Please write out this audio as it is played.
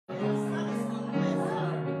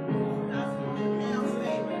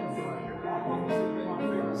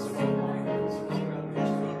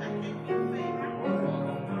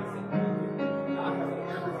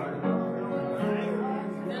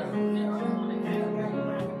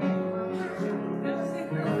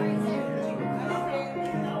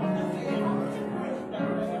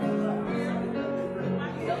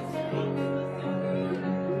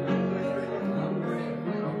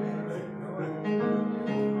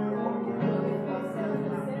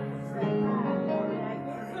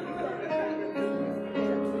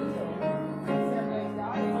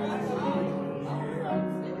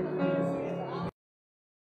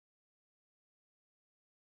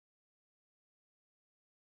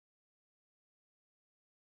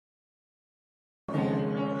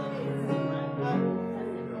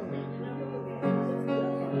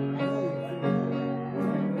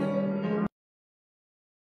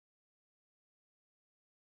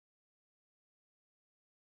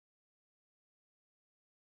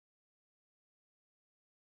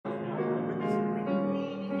We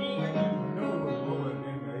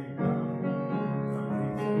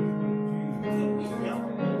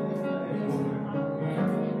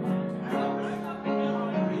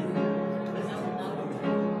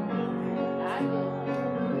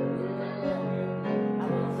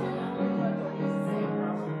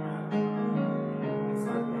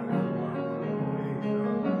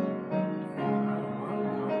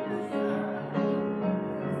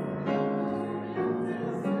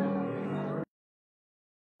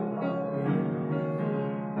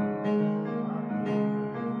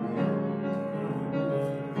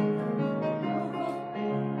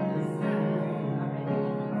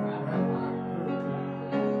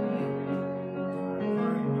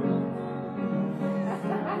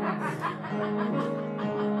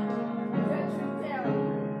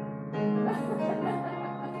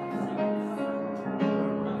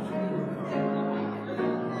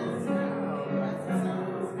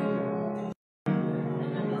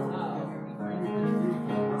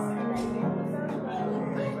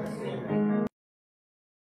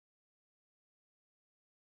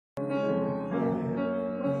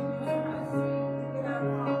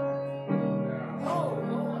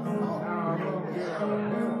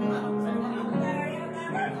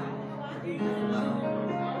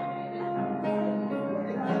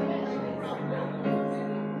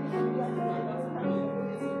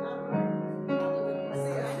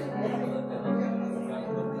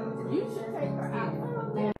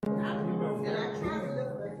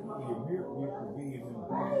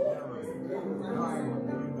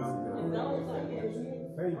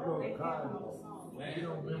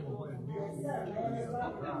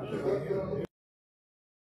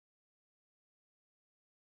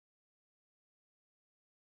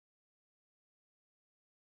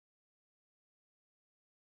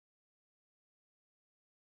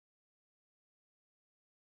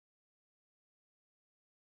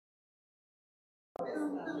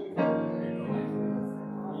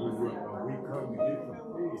come to get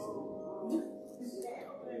some fish.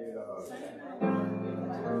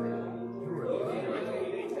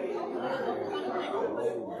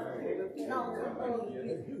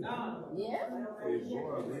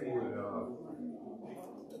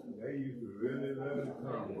 They used to really love to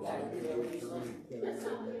come.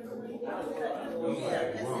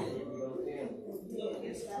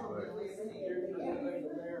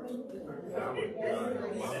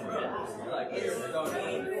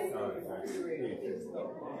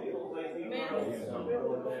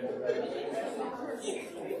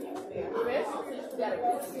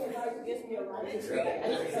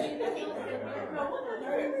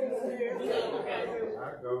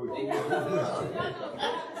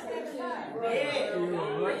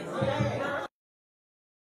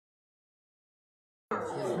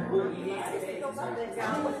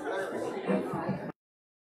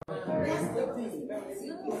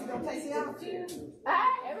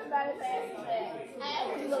 Everybody's asking that. I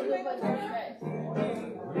actually look good for church.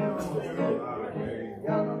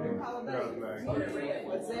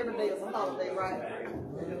 Every day is a holiday, right?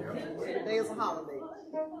 Every day is a holiday.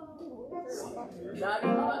 Not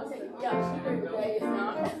even going to take me out every day, it's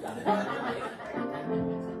not.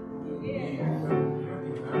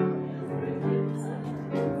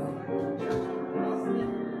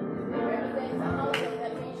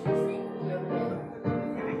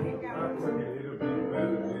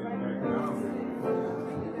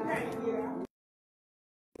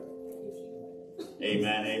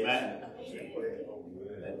 Amen, amen.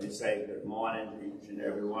 Let me say good morning to each and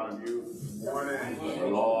every one of you. Good morning. The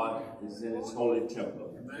Lord is in his holy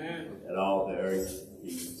temple. Amen. And all the earth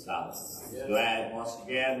be silent. Yes. Glad once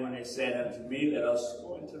again when they said unto me, let us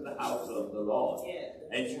go into the house of the Lord. Yes.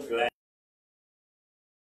 Ain't you glad?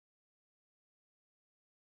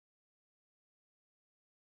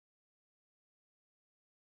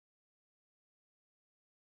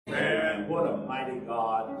 And what a mighty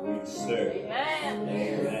God we serve. Amen.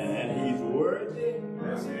 Amen. And he's worthy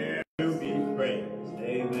to be praised.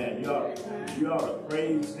 Amen. You ought to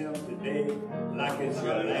praise him today like it's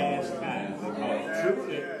your last time, because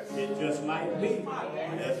truly it just might be.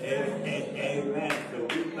 Amen. So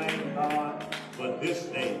we thank God for this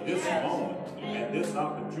day, this moment, and this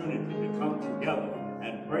opportunity to come together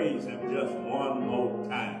and praise him just one more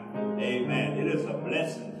time. Amen. It is a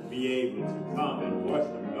blessing to be able to come and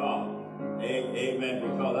worship God. Amen.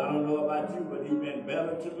 Because I don't know about you, but he's been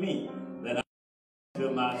better to me than I am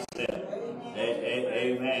to myself.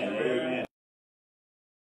 Amen. Amen.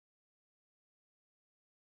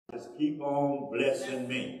 Just keep on blessing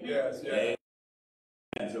me. Yes, yes.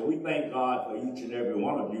 And so we thank God for each and every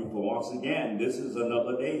one of you for once again, this is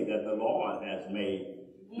another day that the Lord has made.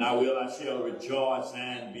 Now will I shall rejoice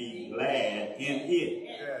and be glad in it.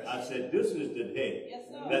 Yes. I said, this is the day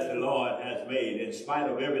that the Lord has made, in spite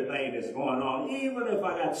of everything that's going on, even if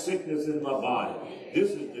I got sickness in my body.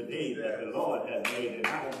 This is the day that the Lord has made, and I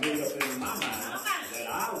have made up in my mind that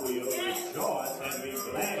I will rejoice and be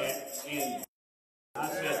glad in. I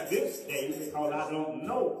said this day because I don't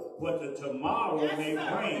know what the tomorrow may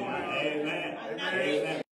bring. Amen.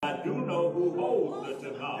 Amen. I do know who holds the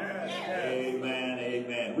tomorrow. Amen.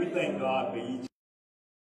 Amen. We thank God for each.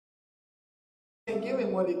 Can't give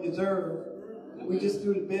him what he deserves. We just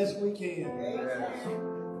do the best we can.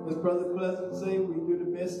 As Brother Pleasant say, we do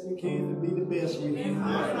the best we can to be the best we can.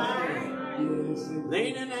 Yes.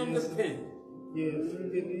 Leaning and depending. Yes.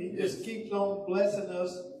 He just keeps on blessing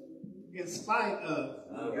us in spite of.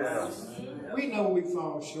 We know we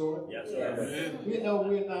fall short. Yes, sir. We know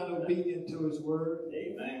we're not obedient to his word.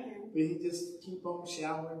 Amen. But he just keep on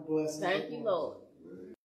showering blessings. Thank you, Lord.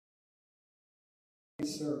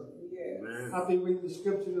 Sir. Yeah. I'll be reading the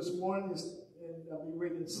scripture this morning, and I'll be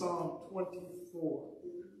reading Psalm 24.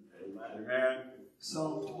 Amen.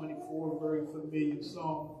 Psalm 24, very familiar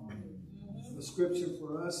psalm. The scripture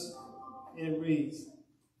for us, and it reads,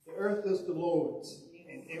 "The earth is the Lord's,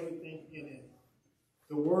 and everything in it,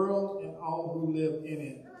 the world and all who live in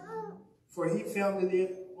it. For he founded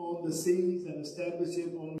it on the seas and established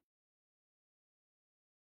it on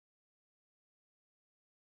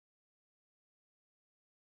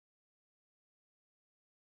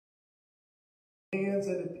hands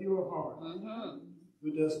and a pure heart,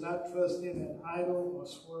 who does not trust in an idol or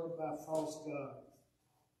swear by false God.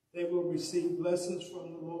 They will receive blessings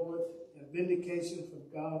from the Lord and vindication from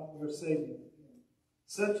God their Savior.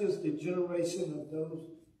 Such is the generation of those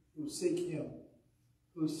who seek him,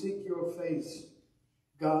 who seek your face,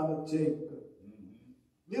 God of Jacob.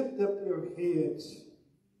 Lift up your heads,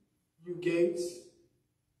 you gates.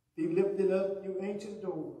 Be lifted up, you ancient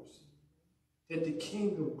doors, that the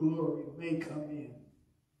King of glory may come in.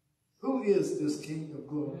 Who is this King of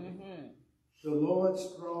glory? The Lord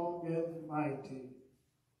strong and mighty,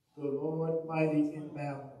 the Lord mighty in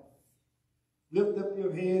battle. Lift up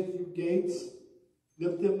your heads, you gates.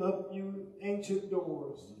 Lift them up, you ancient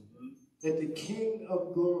doors, that the King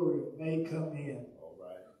of glory may come in. All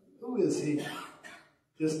right. Who is he?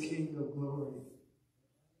 This King of glory,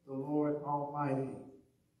 the Lord Almighty.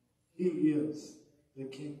 He is the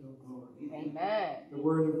King of glory. Amen. The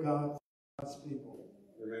word of God for God's people.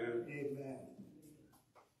 Amen. Amen.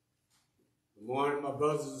 Good morning, my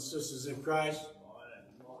brothers and sisters in Christ.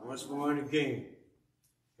 Once more and again,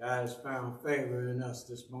 God has found favor in us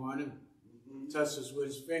this morning. Touched us with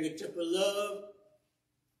his fingertip of love.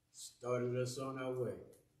 Started us on our way.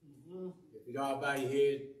 If you don't bow your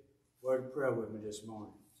head, word of prayer with me this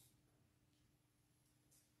morning.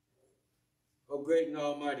 Oh, great and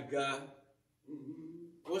almighty God,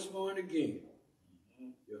 once more and again,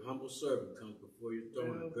 your humble servant comes before your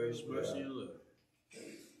throne of grace, mercy, and love.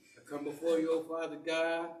 I come before you, O Father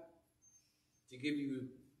God, to give you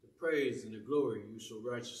the praise and the glory you so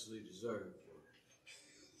righteously deserve.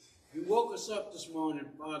 You woke us up this morning,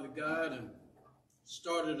 Father God, and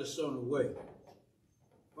started us on the way.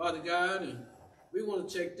 Father God, and we want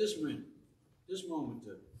to take this moment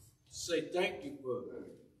to say thank you for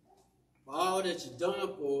all that you've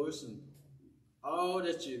done for us and all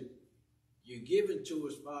that you're giving to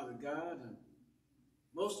us, Father God, and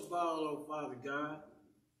most of all, oh Father God,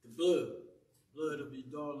 the blood of your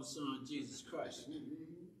darling Son, Jesus Christ.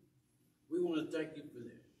 We want to thank you for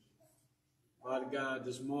that. Father God,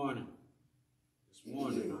 this morning,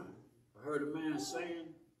 I heard a man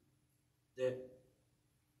saying that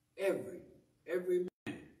every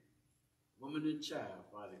man, woman, and child,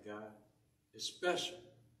 Father God, is special.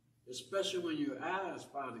 It's special in your eyes,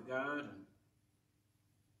 Father God, and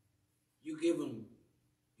you give them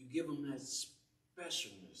that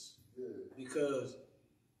specialness. Because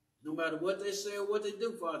no matter what they say or what they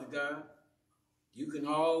do, Father God, you can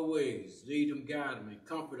always lead them, guide them, and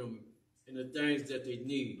comfort them in the things that they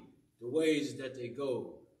need, the ways that they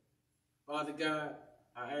go. Father God,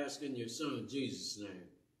 I ask in your Son, Jesus' name,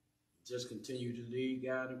 just continue to lead,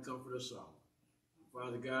 guide, and comfort us all.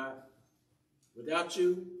 Father God, without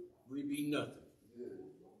you, we be nothing.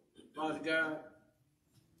 Father God,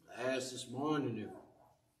 I ask this morning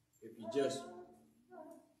if you just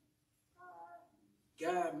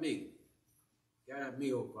guide me,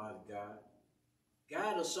 oh Father God.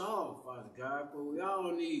 Guide us all, Father God, for we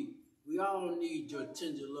all need your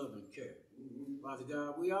tender love and care. Father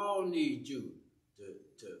God, we all need you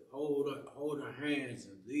to hold our hands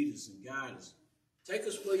and lead us and guide us. Take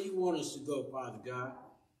us where you want us to go, Father God.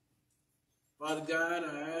 Father God,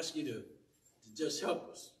 I ask you to to just help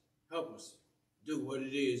us do what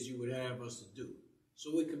it is you would have us to do,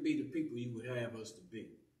 so we can be the people you would have us to be.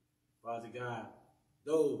 Father God,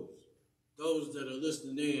 those that are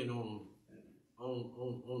listening in on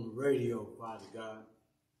the radio, Father God,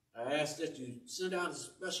 I ask that you send out a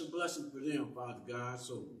special blessing for them, Father God,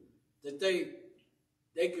 so that they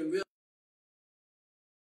can really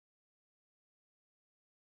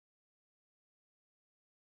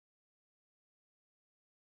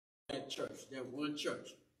that church, that one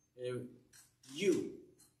church. And you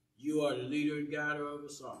are the leader and guider of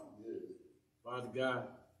us all. Father God,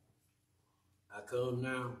 I come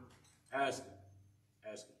now asking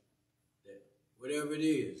that whatever it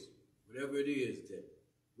is that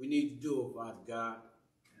we need to do, Father God,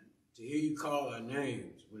 to hear you call our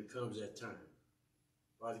names when it comes that time.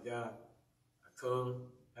 Father God, I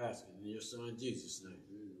come asking in your Son Jesus' name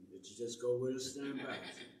that you just go with us, stand by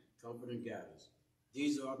us, comfort and guide us.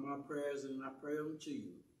 These are my prayers, and I pray them to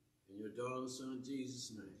you. In your darling Son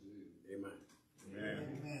Jesus' name. Amen. Amen.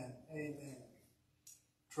 Amen. Amen.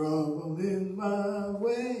 Trouble in my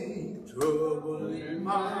way. Trouble in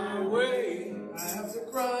my way. I have to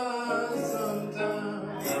cry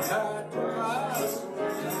sometimes. I have to cry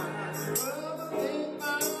sometimes. Trouble in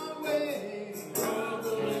my way.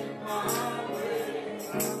 Trouble in my way.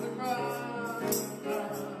 I have to cry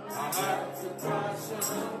sometimes. I have to cry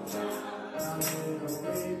sometimes. I lay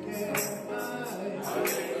awake at night. I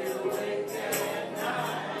lay awake at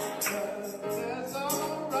night. But that's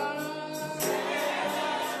alright.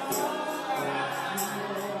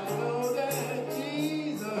 I know that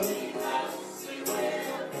Jesus.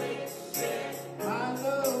 I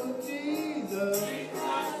know Jesus.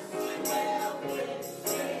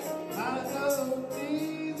 I know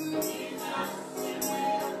Jesus.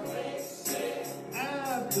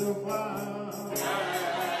 After a while.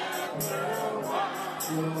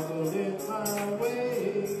 Trouble in my way.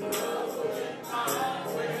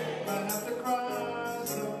 I have to cry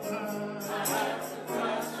sometimes.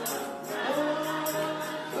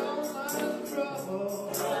 Oh, so much trouble.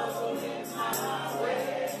 I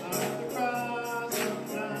have to cry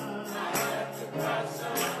sometimes.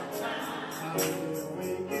 I lay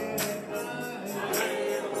awake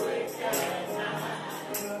at night.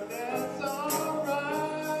 But that's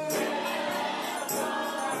alright.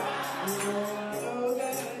 I know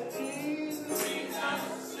that Jesus.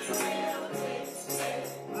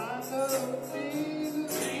 I know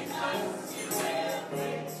Jesus.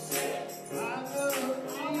 I know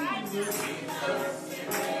Jesus.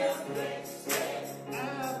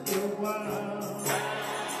 After a while,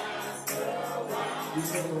 you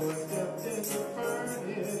know I stepped in the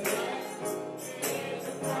furnace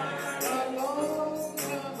a long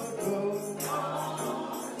time ago.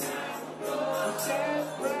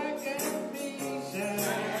 Shadrach and Meshach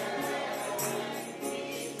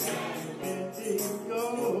and Abednego,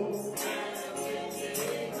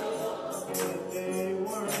 but they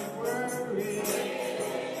weren't worried.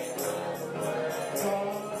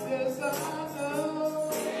 God is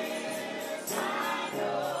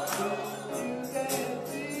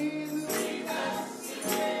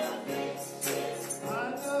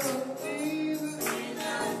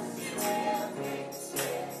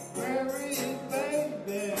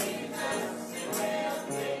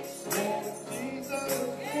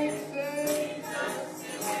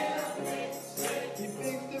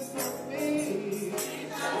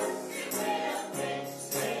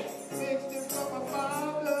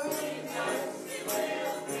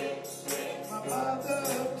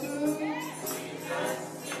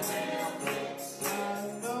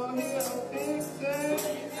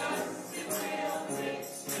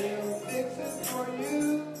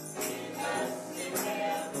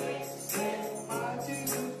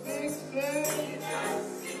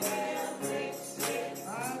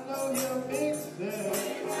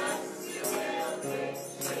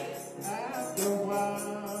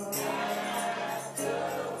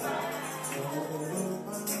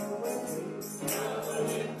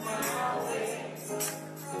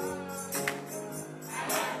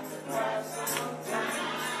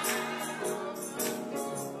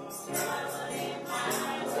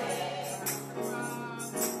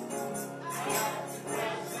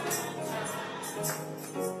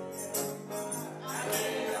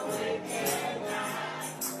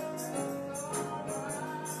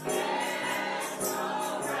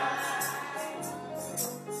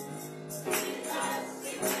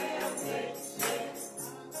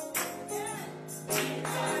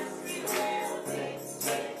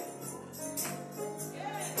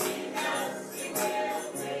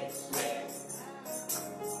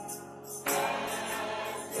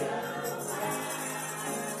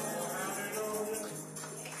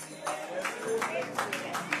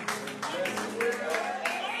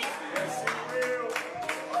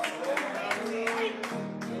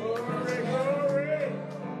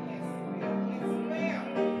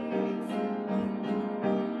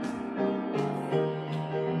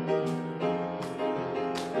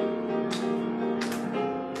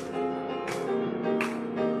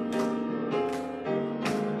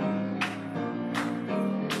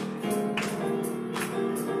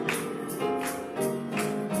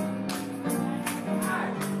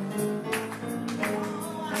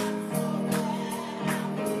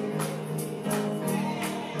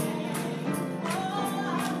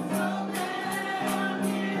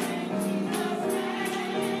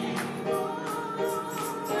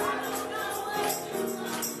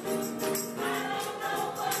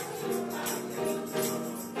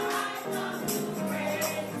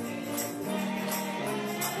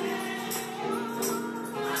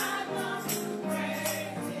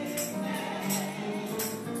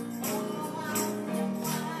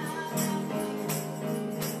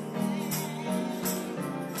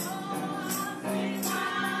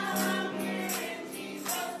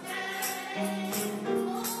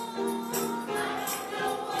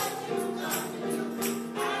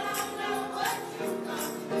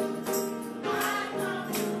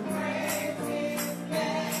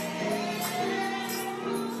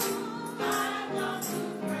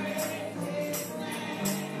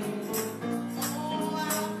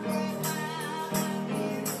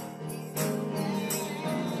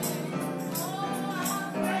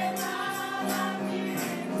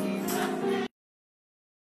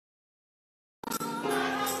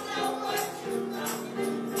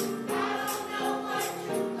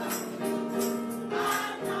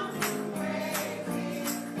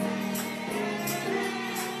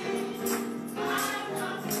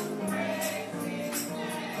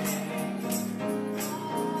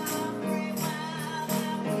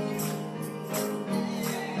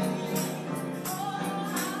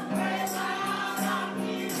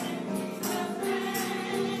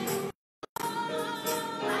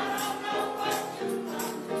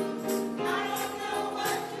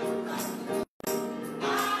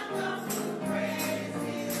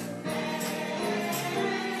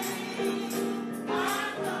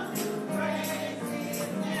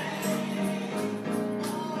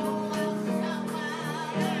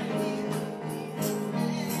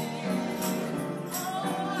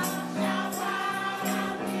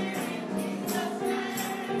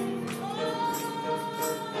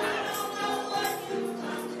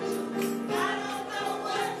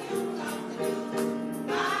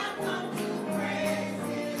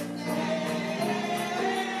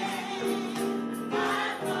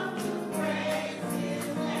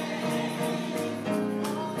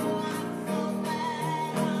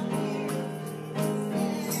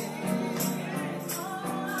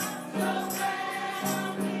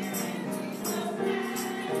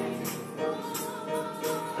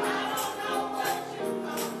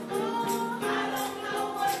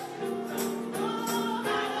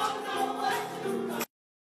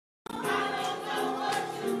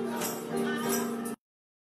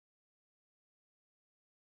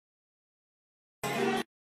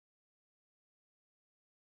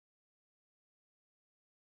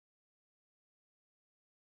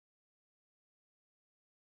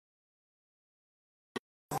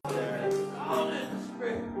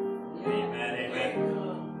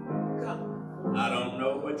I don't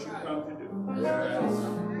know what you come to do,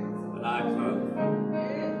 but I come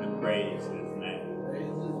to praise his name.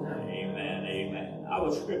 Amen, amen.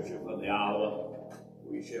 Our scripture for the hour,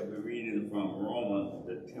 we shall be reading from Romans,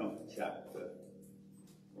 the 10th chapter.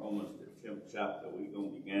 Romans, the 10th chapter, we're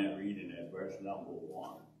going to begin reading at verse number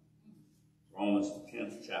 1. Romans, the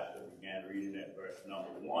 10th chapter, began reading at verse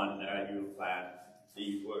number 1. There you'll find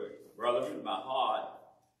these words. Brethren, my heart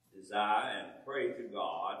desire and pray to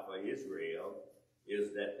God for Israel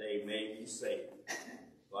is that they may be saved.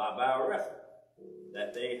 For I bear record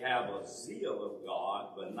that they have a zeal of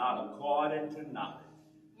God, but not according to knowledge.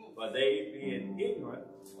 For they, being ignorant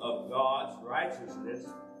of God's righteousness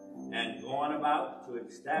and going about to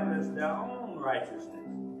establish their own righteousness,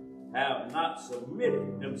 have not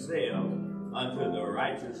submitted themselves unto the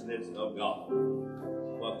righteousness of God.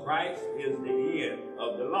 For Christ is the end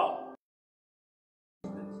of the law,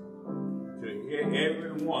 to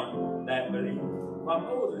everyone that believes. For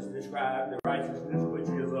Moses described the righteousness which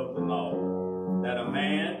is of the law, that a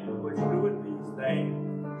man which doeth these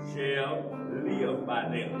things shall live by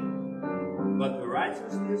them. But the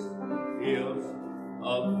righteousness is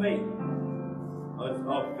of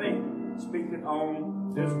faith, speaking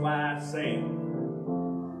on this wise saying,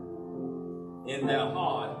 in their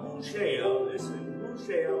heart, who shall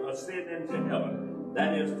ascend into heaven,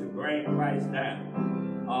 that is to bring Christ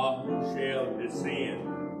down, or who shall descend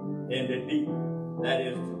in the deep, that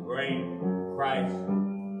is to bring Christ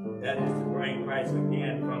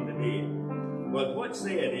again from the dead. But what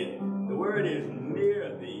said it? The word is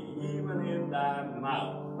near thee, even in thy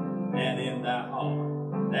mouth and in thy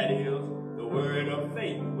heart. That is the word of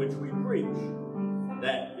faith which we preach,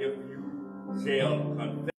 that if you shall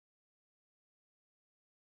confess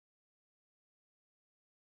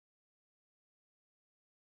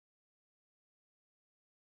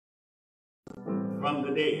from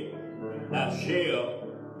the dead, thou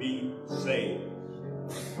shalt be saved.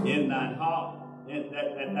 In thine heart, and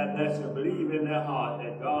that shall believe in their heart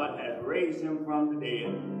that God has raised him from the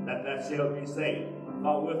dead, that thou shalt be saved.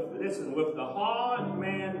 For with the heart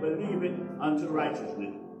man believeth unto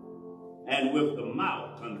righteousness, and with the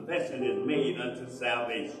mouth confession is made unto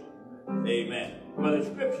salvation. Amen. For the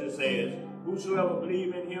scripture says, whosoever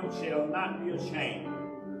believe in him shall not be ashamed.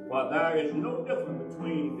 For there is no difference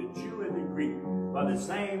between the Jew and the Greek, for the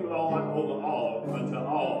same Lord over all, unto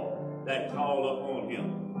all that call upon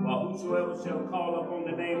him. For whosoever shall call upon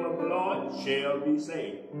the name of the Lord shall be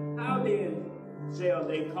saved. How then shall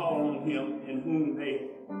they call on him in whom they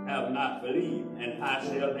have not believed? And how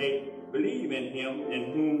shall they believe in him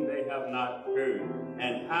in whom they have not heard?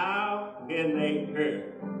 And how can they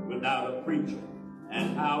hear without a preacher?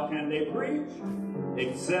 And how can they preach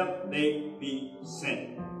except they be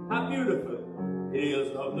sent? How beautiful it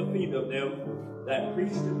is of the feet of them that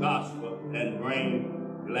preach the gospel and bring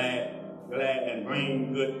glad and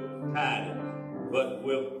bring good tidings,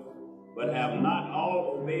 but have not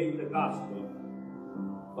all obeyed the gospel.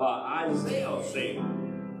 For Isaiah said,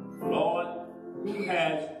 Lord, who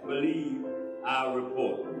has believed our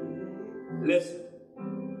report? Listen.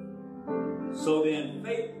 So then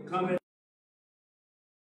faith cometh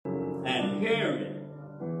and hearing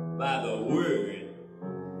by the word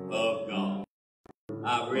of God.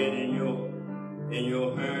 I've read in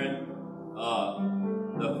your hearing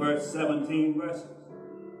the first 17 verses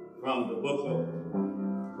from the book of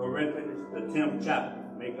Corinthians, the 10th chapter.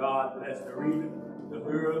 May God bless the reader, the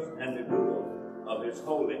hearers, and the doers of his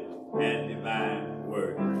holy and divine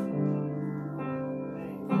word.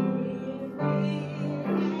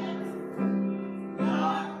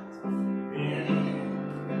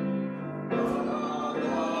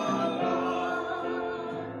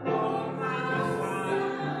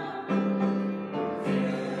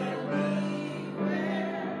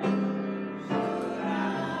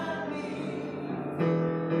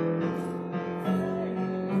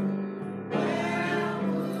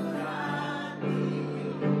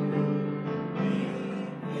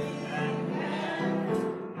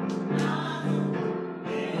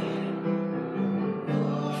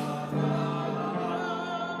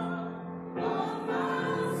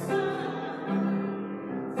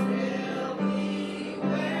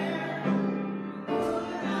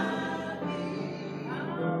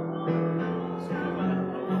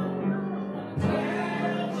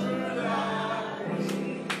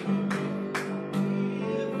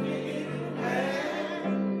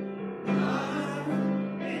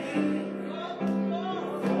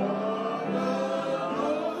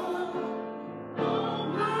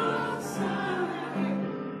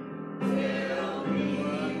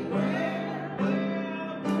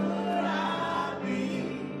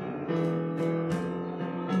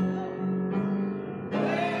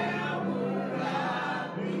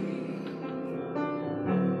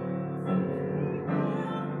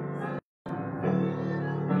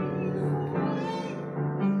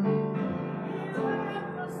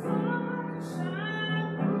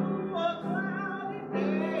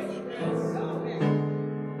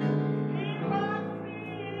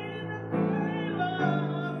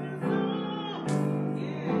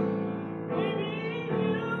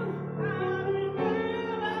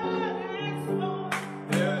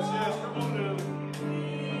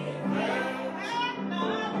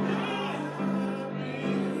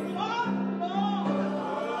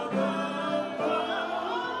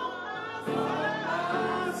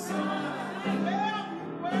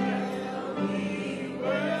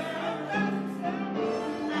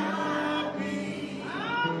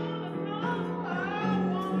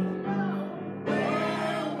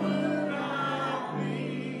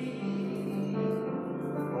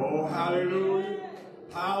 Hallelujah.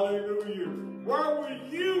 Hallelujah. Where would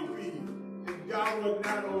you be if God was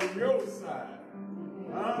not on your side?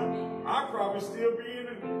 Huh? I'd probably still be in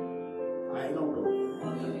it. I ain't gonna go.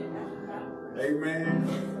 Amen.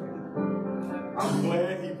 I'm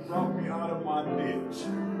glad he brought me out of my ditch.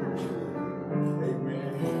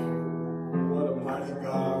 Amen. What a mighty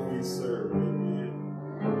God we serve. Amen.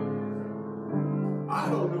 I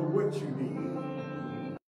don't know what you need.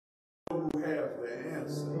 Who have the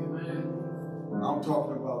answer. Amen. I'm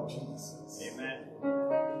talking about Jesus. Amen.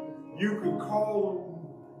 You can call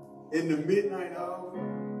him in the midnight hour.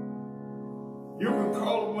 You can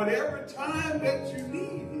call him whatever time that you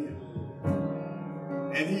need him.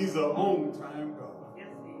 And he's an on-time God.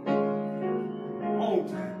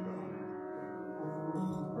 On-time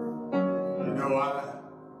God. You know,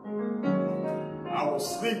 I was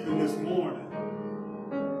sleeping this morning.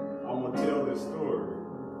 I'm going to tell this story.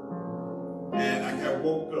 And I got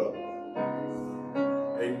woke up.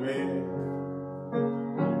 Amen.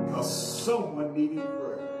 Because someone needed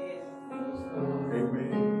prayer.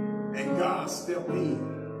 Amen. And God stepped in.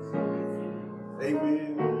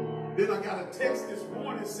 Amen. Then I got a text this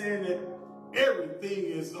morning saying that everything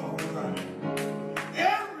is all right.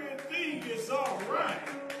 Everything is all right.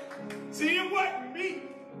 See, it wasn't me.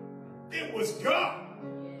 It was God.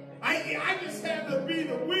 I just had to be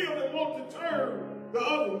the wheel that wanted to turn the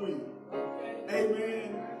other wheel.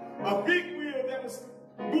 Amen. A big wheel that was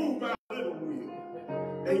moved by a little wheel.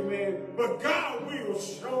 Amen. But God's wheel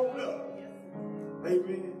showed up.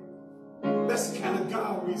 Amen. That's the kind of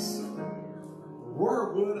God we serve. Where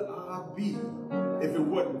would I be if it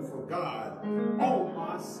wasn't for God on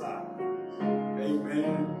my side?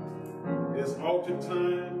 Amen. It's altar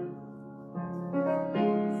time.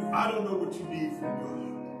 I don't know what you need from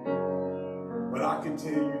God, but I can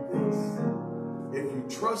tell you this. If you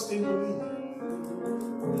trust and believe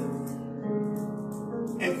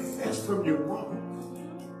and fetch from your mouth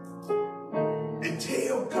and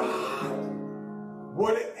tell God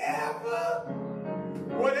whatever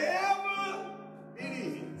it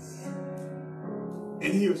is,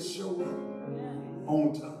 and he'll show up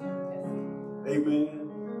on time. Amen.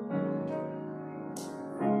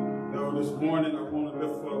 Now this morning I want to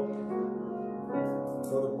lift up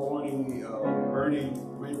Brother Bernie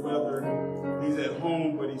Mayweather. He's at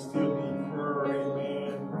home, but he still needs prayer. Amen.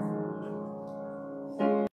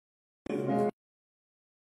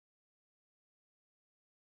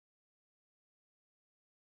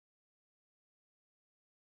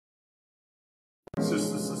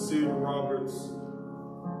 Sister Cecilia Roberts,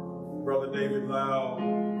 Brother David Lau,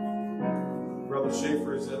 Brother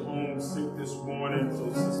Schaefer is at home sick this morning, so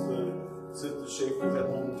Sister Schaefer is at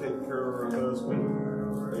home taking care of her husband.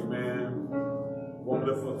 Amen. Want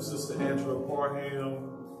to lift up Sister Angela Parham,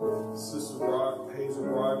 Sister Hazel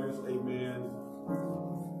Rogers. Amen.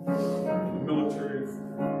 The military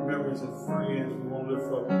members and friends. We want to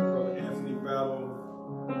lift up Brother Anthony Battle,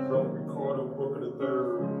 Brother Ricardo Booker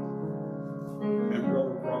III, and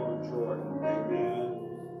Brother Robert Jordan. Amen.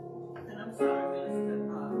 And I'm sorry, Minister,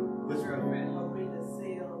 my girlfriend Loretta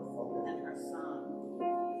Seals and her son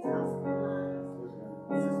is hospitalized.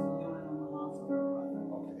 Sister Joanna on the loss of her brother.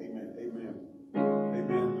 Okay, amen, amen.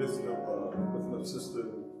 Amen. Lifting up Sister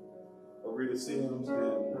Loretta Sims,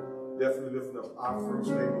 and definitely lifting up our First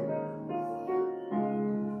Lady.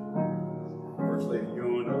 First Lady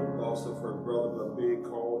Ewan, the loss of her brother, the big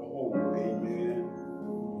called home. Amen.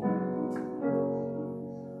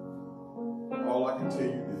 All I can tell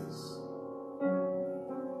you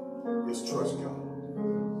is trust God.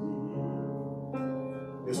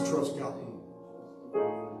 Is trust God. I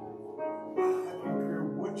don't care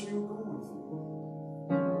what you're going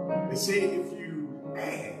through. They say if you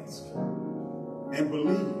ask and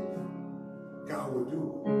believe, God will do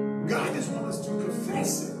it. God just wants us to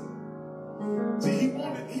confess it. See, he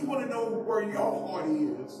want to know where your heart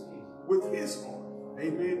is with his heart.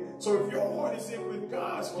 Amen. So if your heart is in with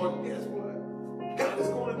God's heart, guess what? God is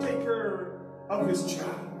going to take care of his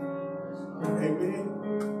child.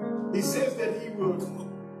 Amen. He says that he will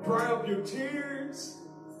dry up your tears.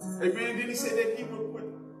 Amen. Then he said that he will put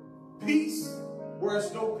peace where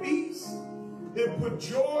there's no peace. He'll put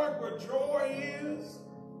joy where joy is.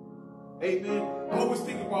 Amen. I always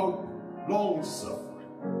think about long suffering.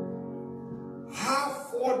 How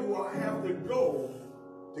far do I have to go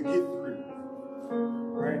to get through?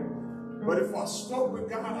 Right? But if I start with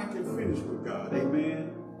God, I can finish with God. Amen.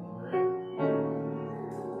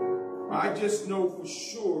 I just know for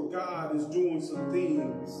sure God is doing some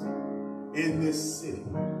things in this city.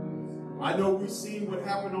 I know we've seen what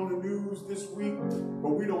happened on the news this week, but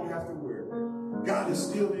we don't have to worry. God is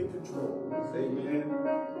still in control. Amen.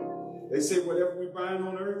 They say whatever we bind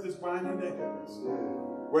on earth is bind in the heavens.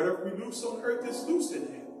 Whatever we loose on earth is loose in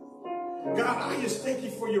heaven. God, I just thank you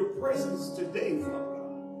for your presence today, Father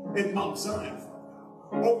God, in Mount Zion, Father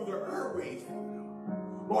God, over the airwaves, Father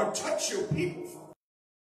God. Lord, touch your people, Father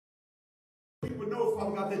God. People know,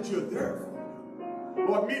 Father God, that you're there, Father God.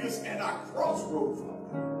 Lord, meet us at our crossroads, Father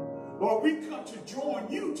God. Lord, we come to join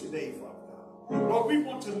you today, Father God. Lord, we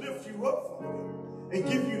want to lift you up, Father God, and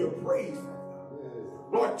give you the praise, Father God.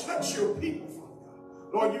 Lord, touch your people, Father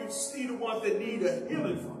God. Lord, you see the ones that need a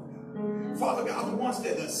healing, Father God. Father God, the ones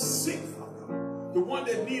that are sick, Father God. The ones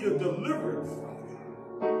that need a deliverance, Father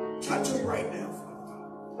God. Touch them right now, Father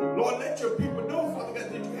God. Lord, let your people know, Father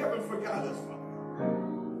God, that you haven't forgotten us, Father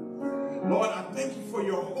God. Lord, I thank you for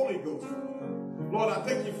your Holy Ghost, Father God. Lord, I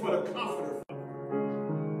thank you for the Comforter, Father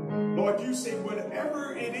God. Lord, you say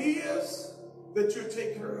whatever it is, that you'll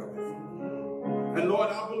take care of it, Father God. And Lord,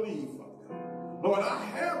 I believe, Father God. Lord, I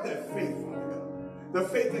have that faith, Father God. The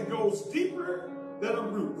faith that goes deeper than a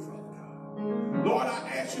root, Father God. Lord,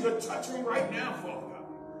 I ask you to touch them right now, Father God.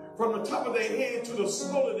 From the top of their head to the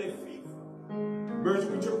sole of their feet, Father God. Merge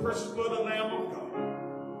with your precious blood, the Lamb of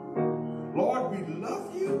God. Lord, we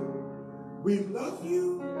love you. We love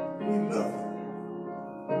you. We love you.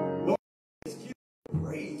 Lord, let's give you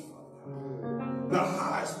praise, Father God. The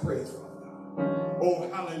highest praise, Father God. Oh,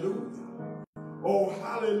 hallelujah. Oh,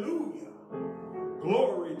 hallelujah.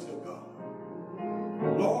 Glory to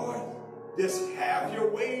God. Lord, just have your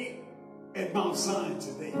way at Mount Zion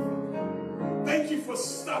today. Thank you for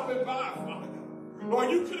stopping by, Father God.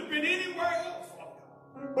 Lord, you could have been anywhere else, Father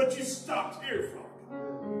God, but you stopped here, Father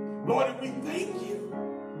God. Lord, and we thank you.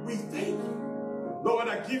 We thank you. Lord,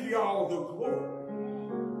 I give you all the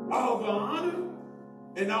glory, all the honor,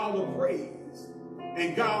 and all the praise.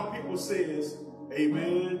 And God, people says,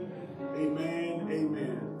 amen, amen,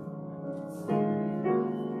 amen.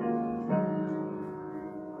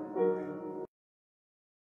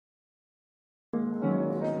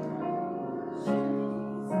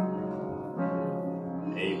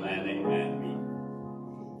 Amen, amen.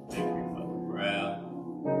 Thank you for the prayer.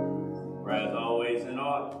 Prayer is always in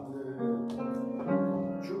order.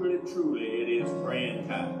 Truly, truly, it is praying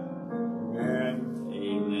time. Amen.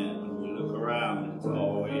 Amen. When we look around, it's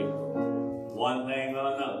always one thing or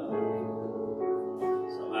another.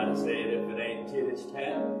 Somebody said, if it ain't titties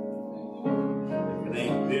tap, if it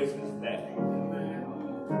ain't this, it's that.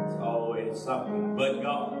 It's always something but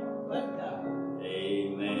God. But God.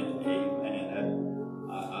 Amen. Amen.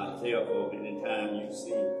 I tell folk, anytime you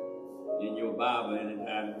see in your Bible,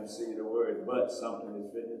 anytime you see the word but, something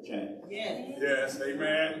is fit to change. Yes. Yes,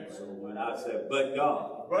 amen. So when I said but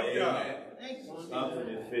God, But amen, God. Thank you. something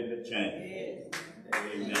is fit to change. Yes.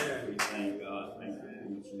 Amen. We thank God. Thank you for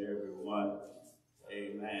each and every one.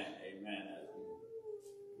 Amen. Amen. As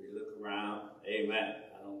we look around, amen.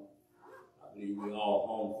 I believe we all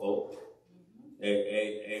home folk.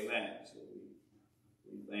 Amen. So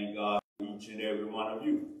we thank God for each and every one of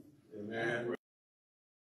you. Amen.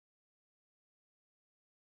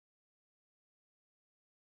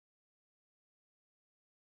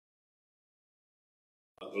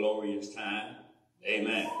 A glorious time.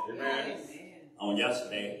 Amen. Amen. On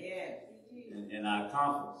yesterday Yes. in our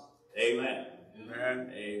conference. Amen.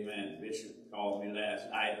 Amen. Amen. Bishop called me last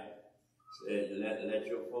night. Said, let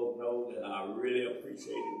your folk know that I really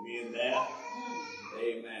appreciated being there.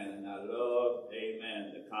 Amen. And I love,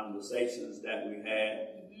 amen, the conversations that we had.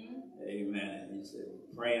 Amen. And he said,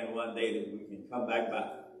 we're praying one day that we can come back by.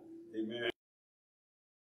 Amen.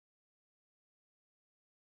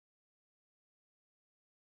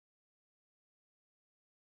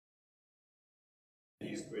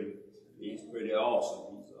 He's pretty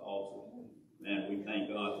awesome. He's awesome. Man, we thank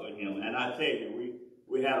God for him. And I tell you,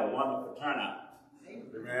 we had a wonderful turnout.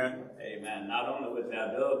 Amen. Amen. Not only with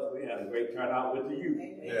our doves, we had a great turnout with the youth.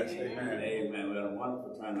 Yes, amen. Amen. We had a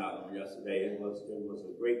wonderful turnout on yesterday. It was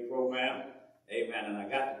a great program. Amen. And I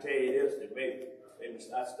got to tell you this, that maybe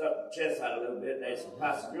I stuck my chest out a little bit. They said,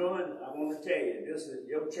 Pastor Jordan, I want to tell you, this is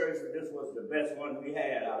your church. This was the best one we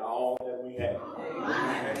had out of all that we had.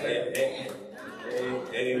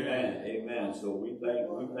 Amen. Amen. So we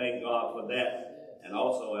thank God for that. And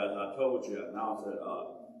also, as I told you, I announced that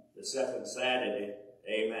the second Saturday,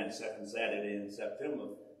 amen, second Saturday in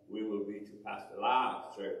September, we will be to Pastor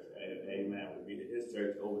Lyle's church. Amen. We'll be to his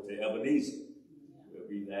church over to Ebenezer. We'll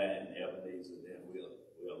be there in Ebenezer, then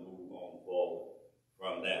we'll move on forward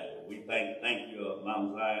from that. We thank you,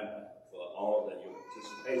 Mount Zion, for all of your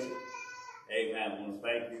participation. Amen. I want to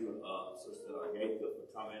thank you, Sister Agatha, for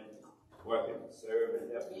coming, working,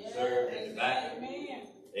 serving, helping serve in the back.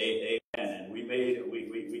 Amen. And we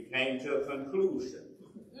came to a conclusion.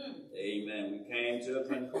 Amen. We came to a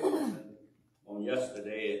conclusion on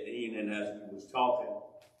yesterday at the evening as we was talking.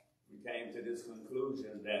 We came to this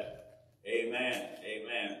conclusion that,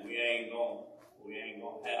 amen, we ain't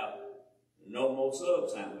gonna have no more sub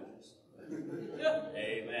sandwiches.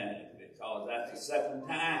 Amen. Because that's the second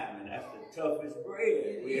time, and that's the toughest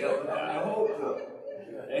bread we ever got a hold of.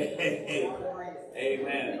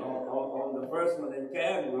 Amen. On the first one in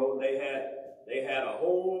Canton Road, they had a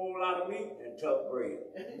whole lot of meat and tough bread.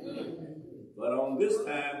 But on this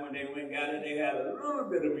time, when they went and got it, they had a little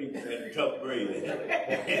bit of meat and tough bread.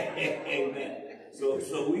 Amen.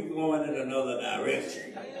 So we going in another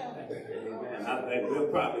direction. Amen. I think we'll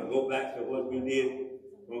probably go back to what we did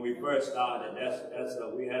when we first started.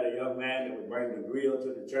 We had a young man that would bring the grill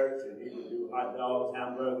to the church, and he would do hot dogs,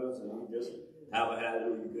 hamburgers, and we just have a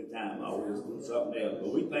hallelujah good time. Always do something else.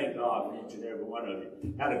 But we thank God for each and every one of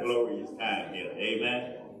you. Had a glorious time here.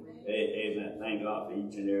 Amen. Amen. Thank God for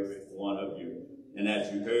each and every one of you. And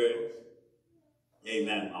as you heard,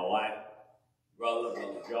 amen, my wife, brother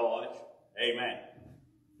George, amen.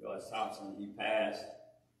 George Thompson, he passed.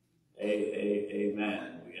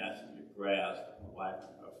 Amen. We ask for your prayers for my wife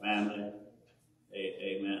and her family.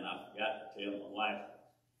 Amen. I forgot to tell my wife,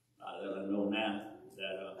 I let her know now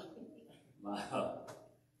that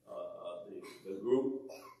the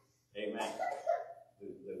group, amen,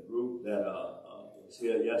 the group that was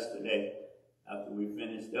here yesterday after we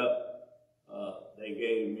finished up, they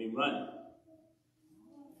gave me money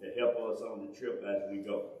to help us on the trip as we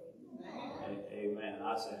go. Amen.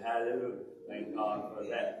 I said, hallelujah. Thank God for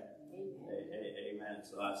that. Amen.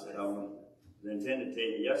 So I said, I intended to tell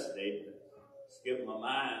you yesterday, but skipped my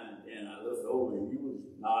mind, and then I looked over and you was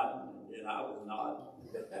nodding, and then I was nodding.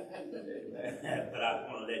 Amen. But I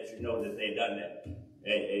want to let you know that they done that.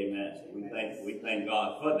 Amen. So we thank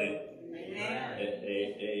God for them.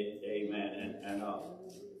 Amen. And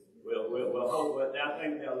we'll hope. I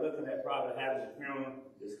think they're looking at probably having a funeral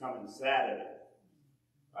this coming Saturday,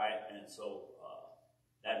 right? And so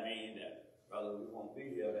that means that, brother, we won't be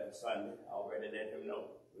here that Sunday. I already let him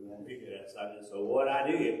know we won't be here that Sunday. So what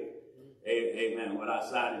I did, amen, what I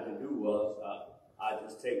decided to do was I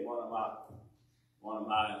just take one of my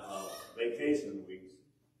vacation weeks.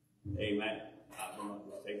 Amen. I'm going to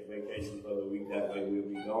just take a vacation for the week. That way we'll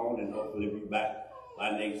be gone and hopefully be back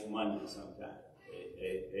by next Monday sometime.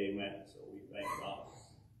 Amen. So we thank God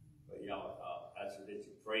for y'all. Ask that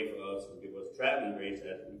you pray for us and give us traveling grace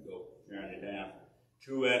as we go journey down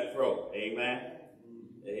to and fro. Amen.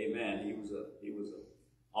 Amen. He was an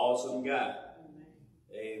awesome guy.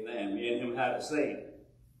 Amen. Me and him had a saying.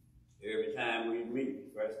 Every time we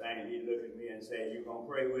meet, first thing he look at me and say, "You gonna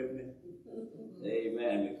pray with me?"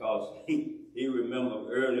 Amen. Because he remembered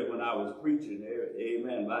earlier when I was preaching there.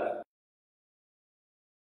 Amen. By the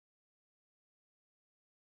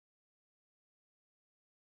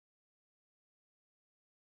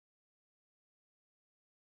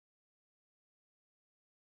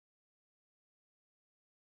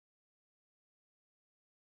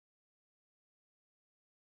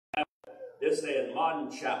this says Martin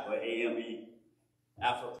Chapel, AME,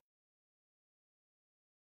 Africa.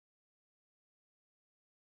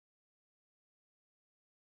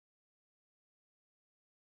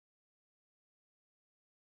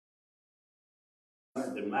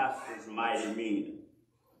 The Master's mighty meaning.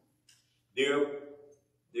 Dear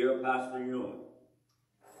Pastor Ewing,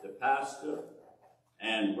 the pastor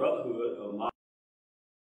and brotherhood of my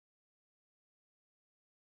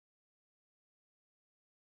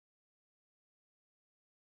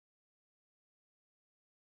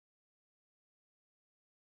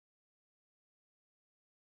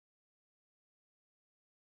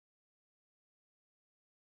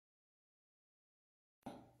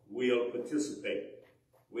will participate.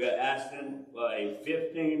 We are asking for a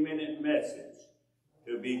 15-minute message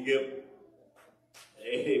to be given.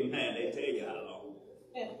 Amen. They tell you how long.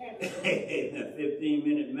 A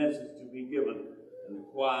 15-minute message to be given in the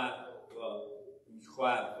choir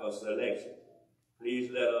for selection.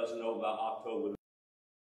 Please let us know by October.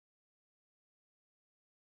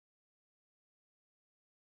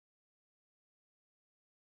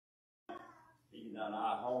 He's on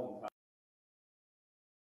our home.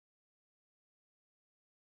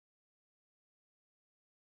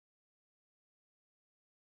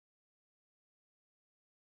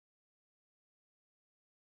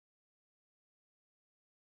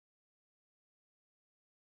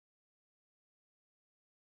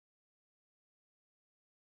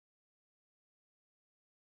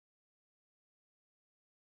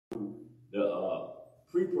 The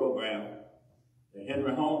pre-program, the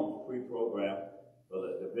Henry Holmes pre-program for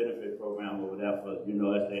the benefit program over there for, you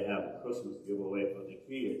know, as they have a Christmas giveaway for the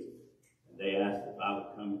kids. And they asked if I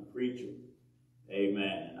would come and preach it.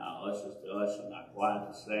 Amen. And our ushers to usher, and our choir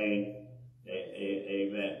to sing.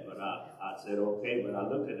 Amen. But I said, okay, but I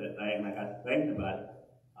looked at that thing and I got to thinking about it.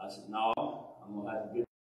 I said, no, I'm going to have to get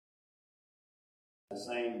the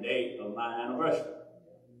same date of my anniversary.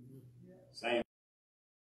 Same.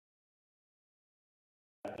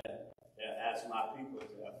 Ask my people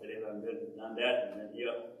after they done that, and then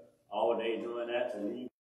here all day doing that to leave.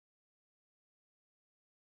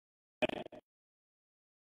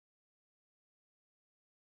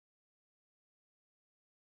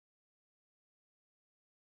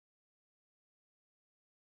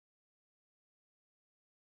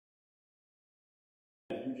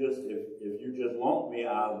 If you just want me,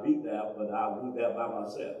 I'll be there, but I'll be there by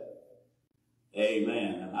myself.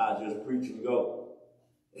 Amen. And I'll just preach and go.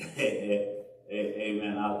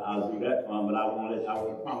 Amen. I'll do that for them, but I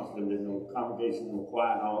will promise them there's no congregation, no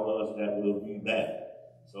choir, and all of us that will be there.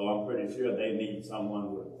 So I'm pretty sure they need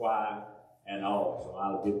someone with a choir and all. So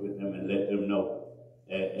I'll get with them and let them know.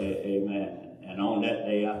 Amen. And on that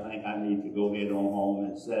day, I think I need to go head on home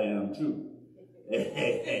and sit down too.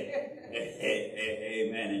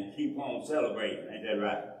 Amen. And keep on celebrating. Ain't that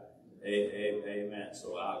right? Amen.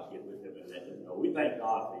 So I'll get with them and let them know. We thank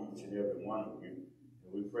God for each and every one of you.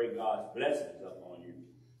 And we pray God's blessings upon you.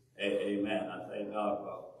 Amen. I thank God for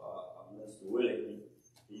Mr. Willie.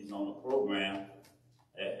 He's on the program.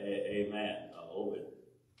 Amen.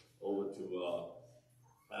 Over to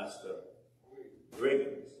Pastor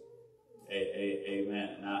Brighams.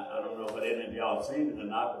 Amen. Now, I don't know if any of y'all seen it or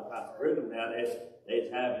not, but Pastor Brigham now, they're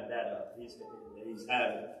having that, he's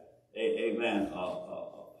having, amen, a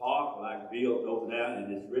park like built over there,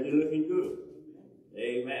 and it's really looking good.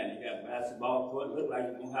 Amen. You got basketball court, look like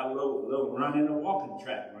you're going to have a little running a walking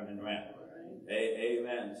track running around.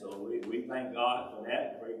 Amen. So we thank God for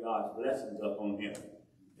that. Pray God's blessings upon him.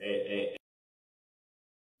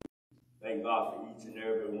 Thank God for each and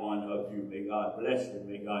every one of you. May God bless you.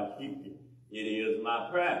 May God keep you. It is my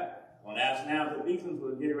prayer. I'm going to ask now the deacons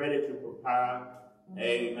will get ready to prepare.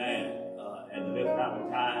 Amen. And lift our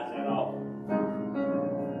tithes and all.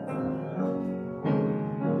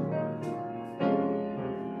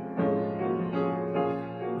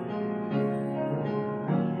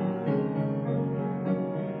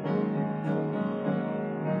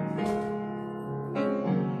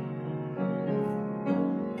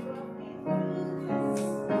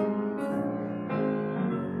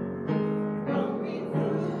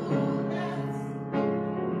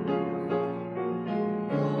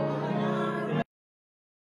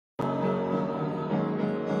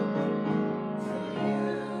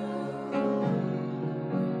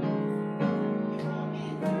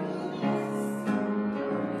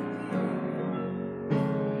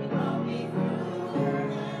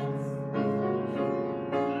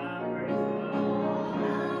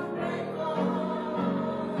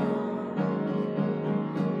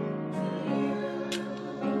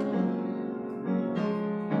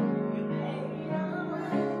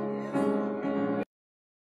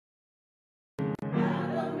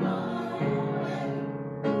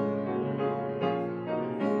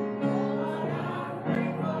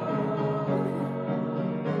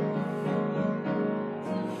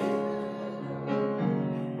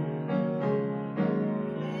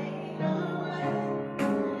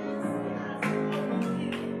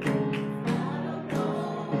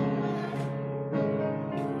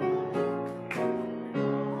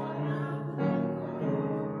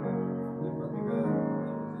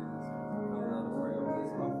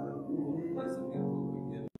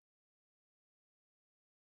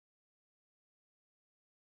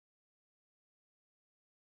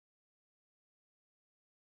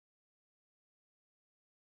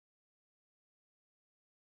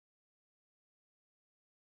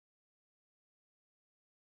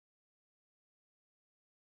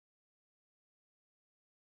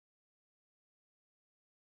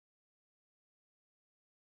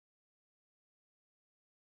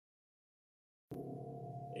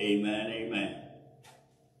 Amen, amen.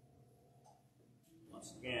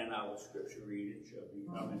 Once again, our scripture reading shall be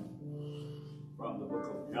coming from the book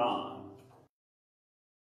of John.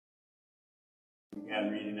 We began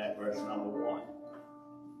reading at verse number 1.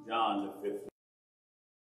 John the 5th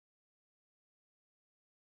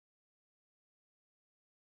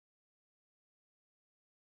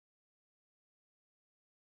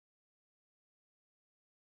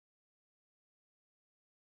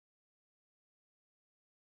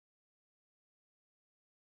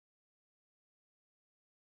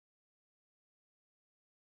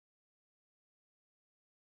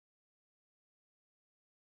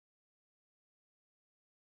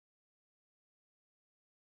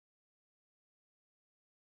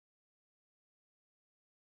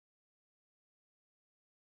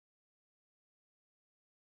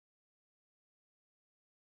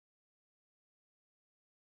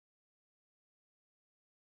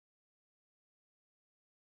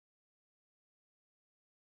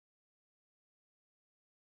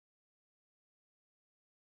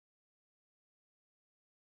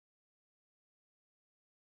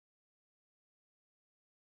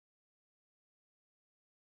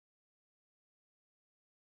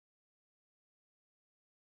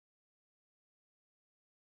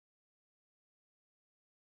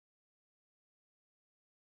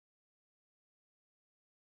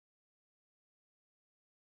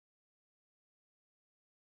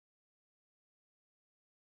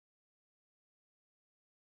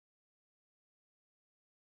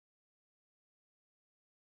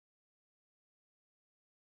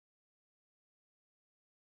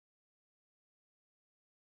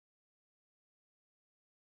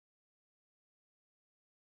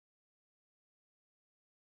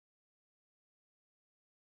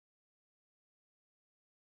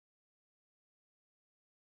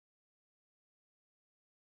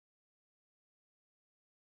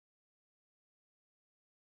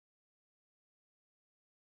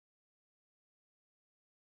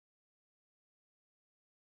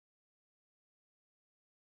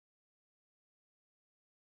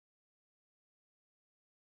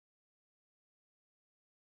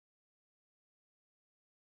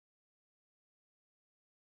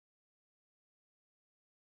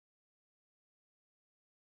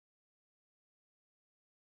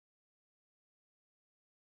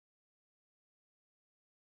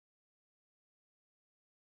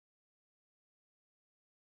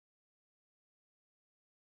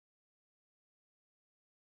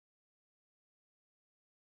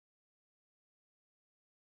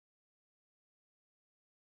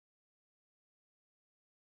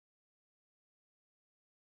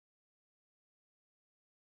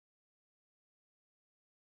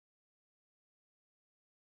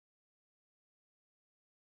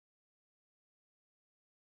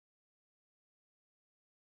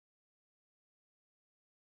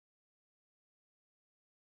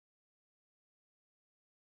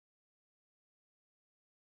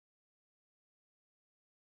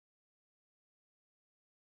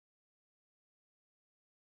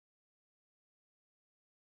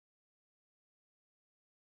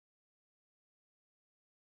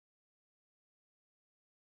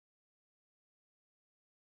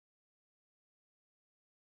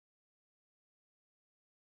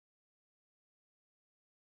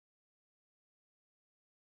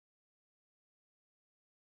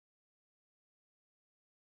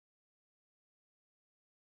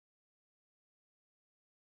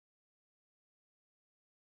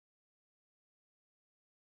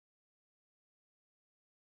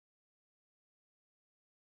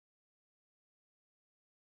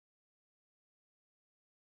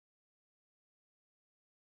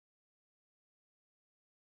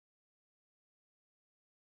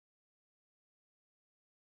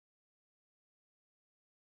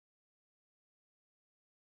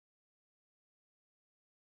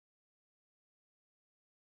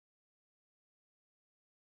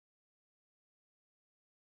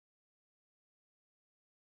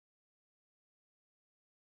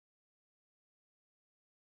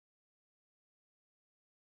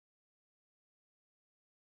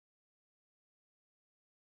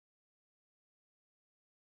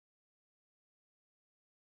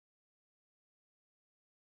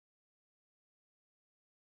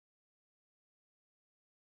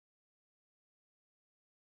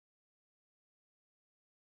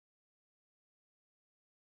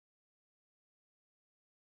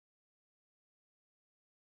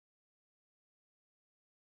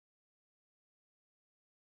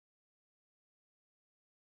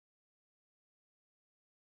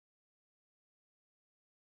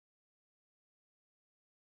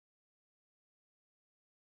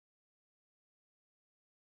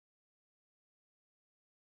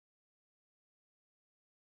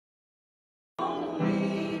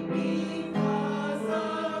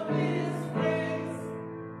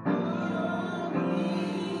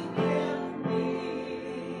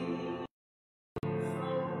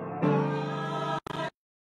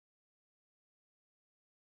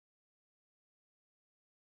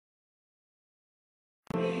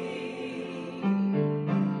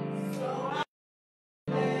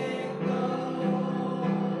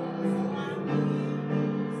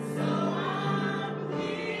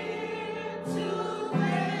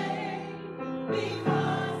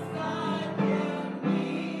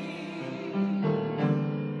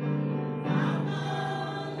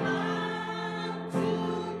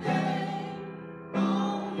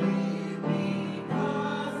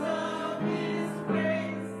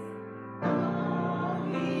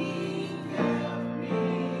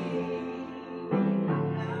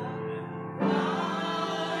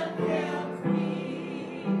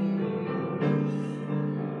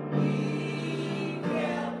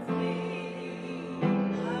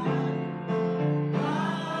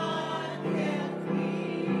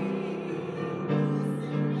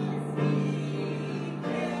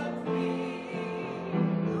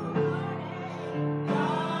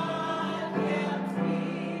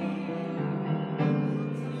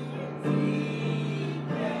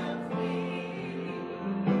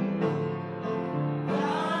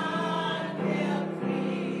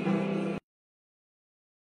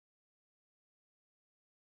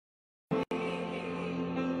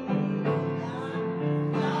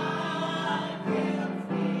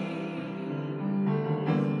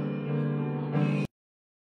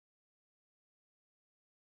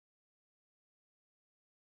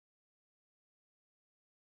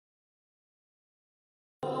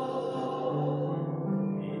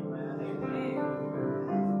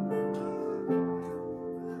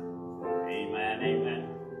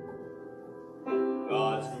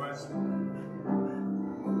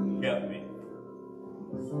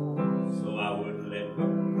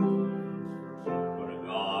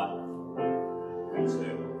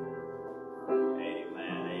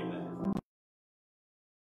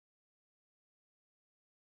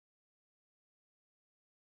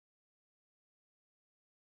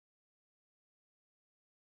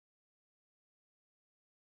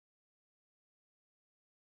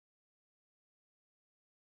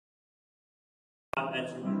that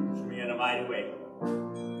you use me in a mighty way.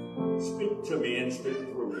 Speak to me and speak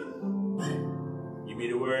through me. Give me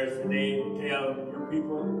the words today to tell your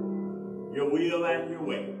people your will and your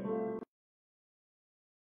way.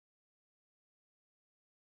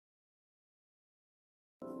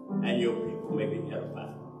 And your people may be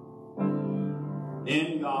edified.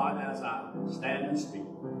 Then, God, as I stand and speak,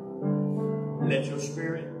 let your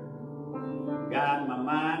spirit guide my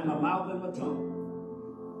mind, my mouth, and my tongue.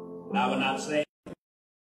 And I will not say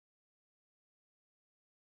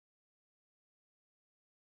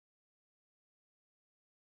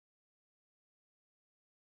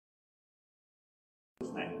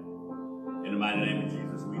his name. In the mighty name of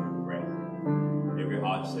Jesus, we do pray. Every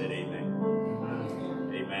heart said amen.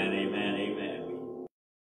 Amen, amen, amen.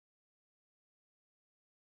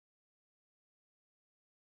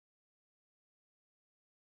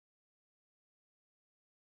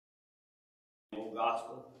 Old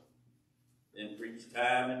gospel, been preached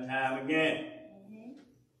time and time again.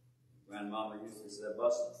 Grandmama used to say,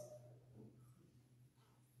 "Buster,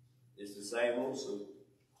 it's the same old soup,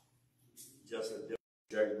 just a different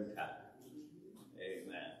shirt and tie."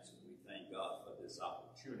 Amen. So we thank God for this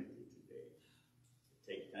opportunity today to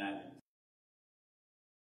take time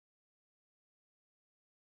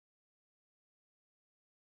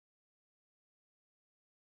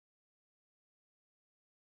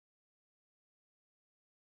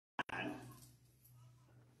and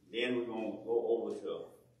then we're going to go over to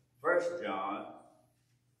 1 John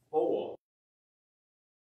 4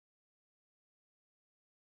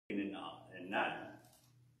 and 9.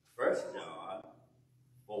 1 John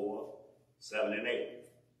 4, 7 and 8.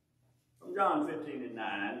 From John 15 and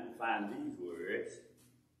 9, we find these words.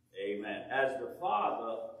 Amen. As the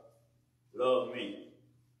Father loved me,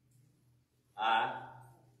 I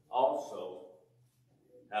also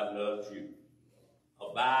have loved you.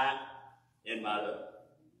 Abide in my love.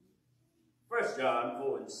 1 John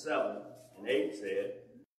 4 and 7 and 8 said,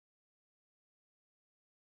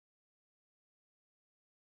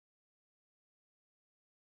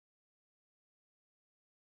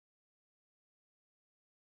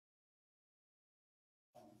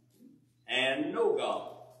 and know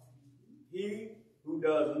God. He who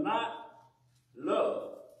does not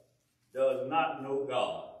love does not know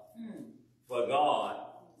God. For God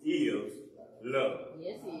is love.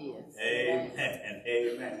 Yes, he is. Amen.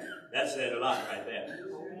 Amen. That said a lot right there.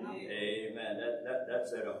 Amen. That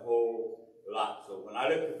said a whole lot. So when I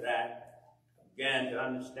looked at that, I began to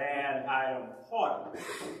understand how important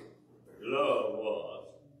love was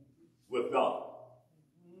with God.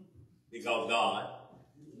 Because God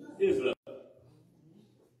is love.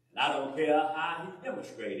 And I don't care how he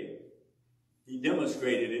demonstrated it. He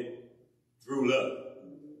demonstrated it through love.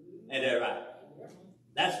 Ain't that right?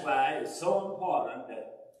 That's why it's so important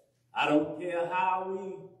that I don't care how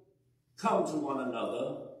we come to one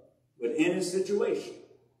another with any situation.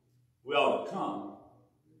 We ought to come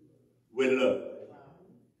with love.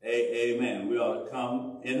 Amen. We ought to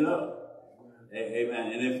come in love.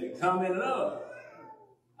 Amen. And if we come in love,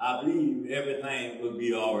 I believe everything will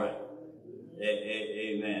be all right.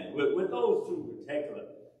 Amen. With those two particular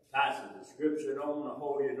passages of Scripture, I don't want to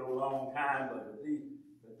hold you no long time, but with the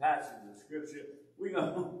passages of Scripture, we're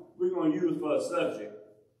going to use for a subject,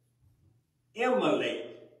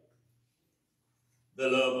 emulate the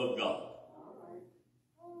love of God.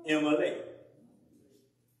 Emulate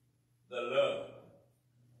the love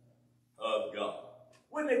of God.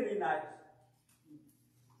 Wouldn't it be nice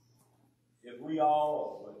if we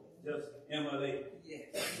all would just emulate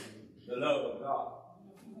the love of God?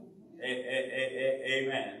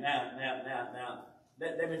 Amen. Now,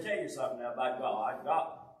 let me tell you something about God.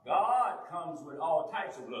 God comes with all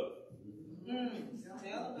types of love. Amen.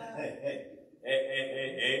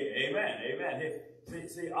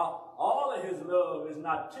 See, all of his love is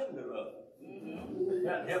not tender love.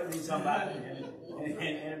 Help me somebody.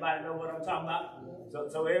 Anybody know what I'm talking about?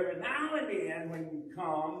 So every now and then when you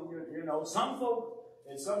come, you know, some folk,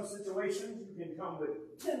 in some situations, you can come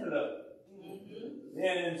with tender love.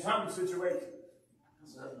 Then in some situations,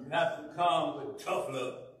 you have to come with tough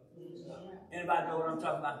love. Anybody know what I'm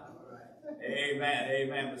talking about? Amen,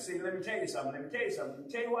 amen. But see, let me tell you something. Let me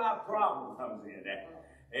tell you where our problem comes in at.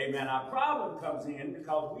 Amen. Our problem comes in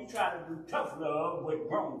because we try to do tough love with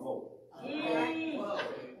grown folk.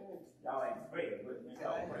 Y'all ain't praying with me.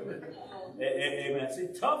 Y'all pray with me. Amen. See,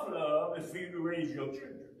 tough love is for you to raise your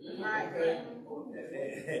children.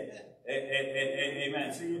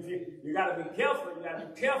 Amen. See, if you got to be careful. You got to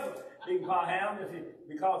be careful, Deacon Parham,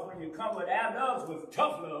 because when you come with our loves with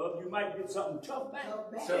tough love, you might get something tough back.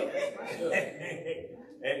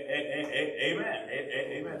 Amen.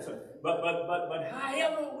 Amen. So, but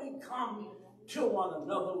however we come to one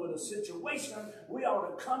another with a situation, we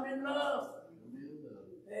ought to come in love.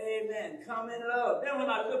 Amen. Come in love. Then when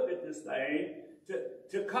I looked at this thing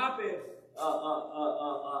to copy,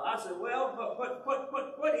 I said, well,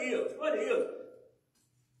 what is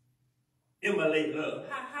emulate love?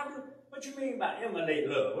 What you mean by emulate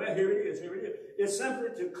love? Well, here it is. It's simply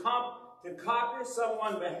to copy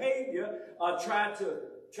someone's behavior or try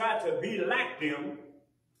to be like them,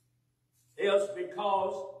 else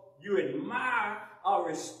because you admire or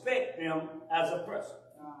respect them as a person.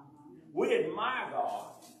 We admire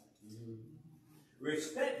God,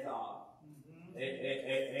 respect God,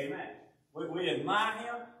 amen. We admire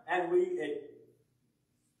Him, and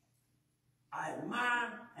I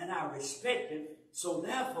admire and I respect Him. So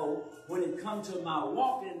therefore, when it comes to my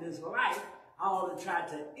walk in this life, I ought to try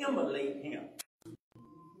to emulate Him.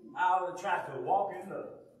 I ought to try to walk in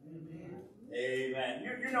love. Amen.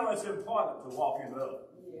 You know it's important to walk in love.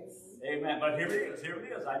 Yes. Amen. But here it is.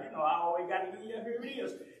 I always got to give you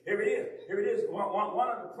here it is. One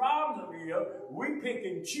of the problems of here, we pick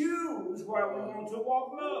and choose where we want to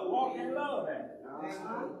walk in love.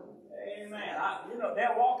 Amen.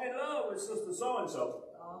 They'll walk in love with Sister So-and-so.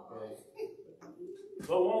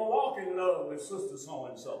 But won't walk in love with Sister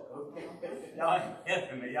So-and-so. Y'all ain't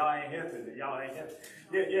helping me. Y'all ain't helping me.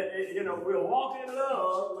 We'll walk in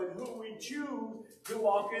love with who we choose to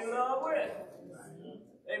walk in love with.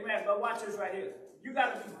 Amen. But watch this right here. You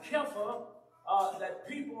got to be careful that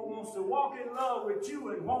people wants to walk in love with you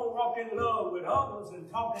and won't walk in love with others and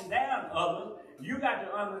talking down others. You got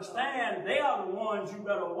to understand they are the ones you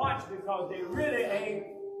better watch because they really ain't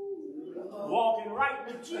walking right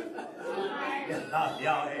with you.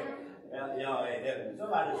 Y'all ain't having.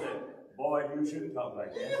 Somebody said, boy, you shouldn't talk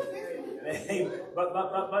like that.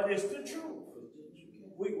 But it's the truth.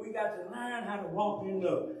 We got to learn how to walk in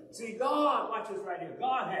love. See, God, watch this right here.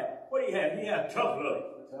 God had, what He had? He had tough love.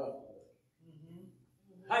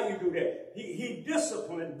 How you do that? He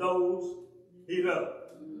disciplined those He loved.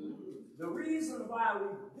 The reason why we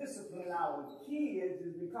discipline our kids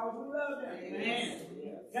is because we love them. Amen.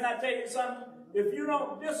 Can I tell you something? If you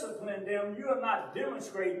don't discipline them, you're not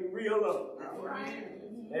demonstrating real love. Right.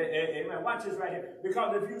 Amen. Watch this right here.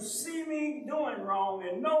 Because if you see me doing wrong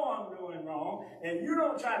and know I'm doing wrong, and you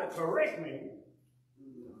don't try to correct me,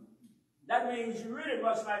 that means you really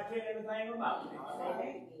must not care anything about me.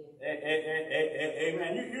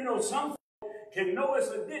 Amen. You know, some can know it's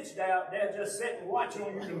a ditch down there, just sit and watch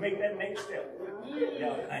on you to make that next step.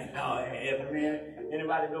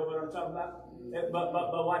 Anybody know what I'm talking about?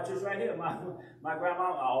 But watch this right here. My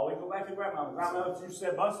grandma, I always go back to grandma. Grandma used to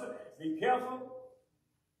say, Buster, be careful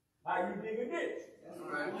how you dig a ditch.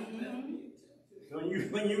 So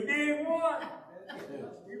when you dig one,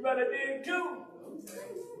 you better dig two.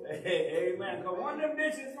 Amen. Because one of them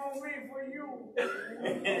ditches won't be for you.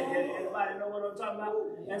 Anybody know what I'm talking about?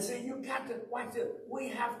 And see, you got to watch it. We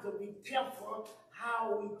have to be careful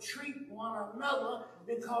how we treat one another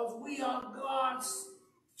because we are God's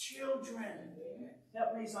children.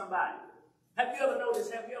 Help me, somebody. Have you ever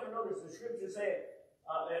noticed the scripture said,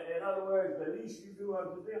 in other words, the least you do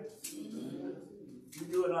unto them, you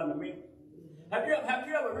do it unto me? Have you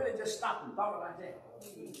ever really just stopped and thought about that?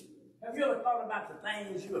 Have you ever thought about the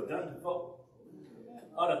things you have done to folk?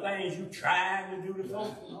 Or the things you tried to do to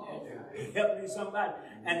folk? Help me, somebody.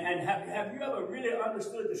 And have you ever really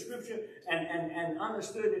understood the scripture and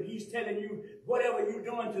understood that He's telling you whatever you're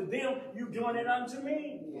doing to them, you're doing it unto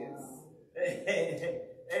me? Yes.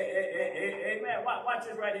 Amen. Watch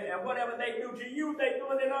this right here. And whatever they do to you, they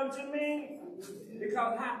doing it unto me.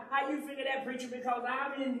 Because how you figure that, preacher? Because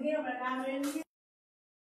I'm in Him and I'm in you.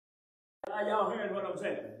 Are y'all hearing what I'm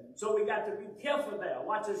saying? So we got to be careful there.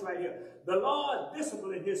 Watch this right here. The Lord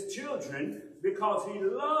disciplined His children because He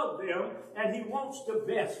loved them and He wants the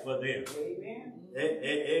best for them. Amen.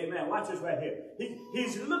 Amen. Watch this right here.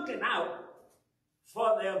 He's looking out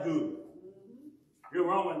for their good.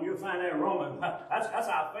 You'll find that in Romans. That's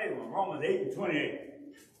our favorite. Romans 8:28.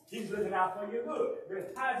 He's looking out for your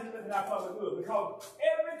good. How is He looking out for your good? Because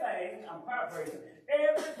everything, I'm paraphrasing,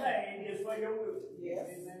 everything is for your good. Yes.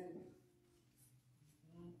 Amen.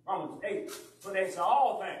 Romans 8, but they say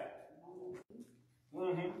all things.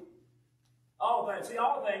 All things. See,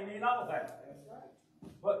 all things mean all things. That's right.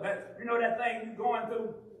 But you know that thing you're going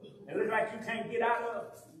through, it looks like you can't get out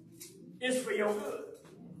of, it's for your good.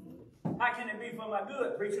 How How can it be for my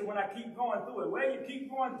good, preacher, when I keep going through it? Well, you keep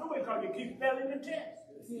going through it because you keep failing the test.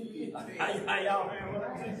 How y'all hearing what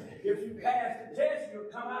I'm saying? If you pass the test, you'll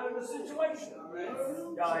come out of the situation.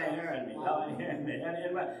 Y'all ain't hearing me. Y'all ain't hearing me.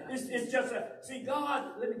 It's just a, see,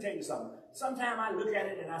 God, let me tell you something. Sometimes I look at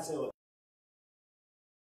it and I say, well,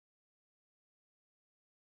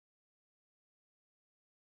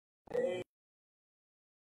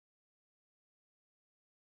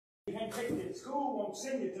 you can't take it. School won't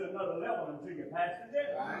send you to another level until you pass the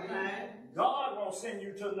test. Amen. God won't send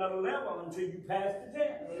you to another level until you pass the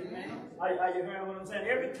test. Amen. Are you hearing what I'm saying?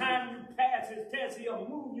 Every time you pass his test, he'll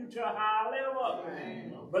move you to a higher level.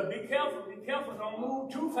 Amen. But be careful, don't move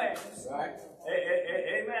too fast. Right.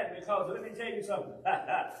 Amen. Because let me tell you something. The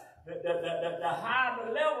higher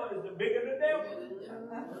the level is, the bigger the devil.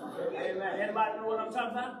 Amen. Anybody know what I'm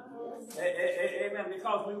talking about? Amen.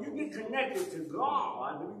 Because when you get connected to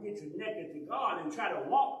God, and try to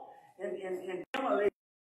walk and emulate,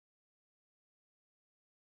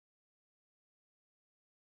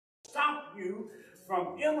 stop you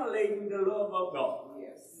from emulating the love of God.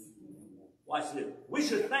 Yes. Watch this. We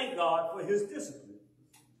should thank God for his discipline,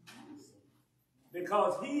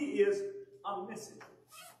 because he is omniscient.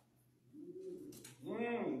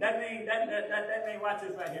 That means, watch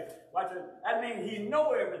this right here. Watch it. That means he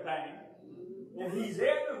knows everything, and he's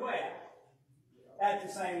everywhere at the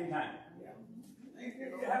same time.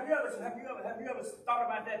 Have you ever thought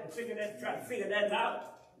about that and try to figure that out?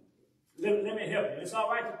 Let me help you. It's all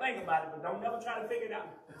right to think about it, but don't never try to figure it out.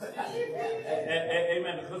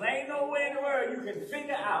 Amen. Because there ain't no way in the world you can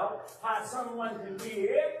figure out how someone can be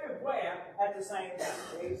everywhere at the same time.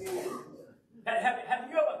 Have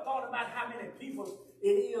you ever thought about how many people it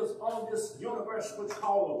is on this universe which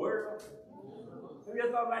called the world? Have you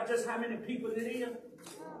ever thought about just how many people it is?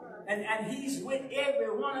 And he's with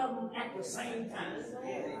every one of them at the same time.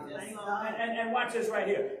 And watch this right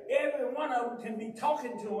here. Every one of them can be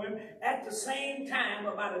talking to him at the same time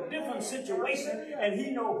about a different situation, and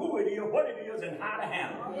he know who it is, what it is, and how to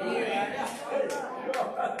handle it.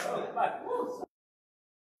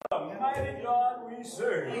 Mighty God we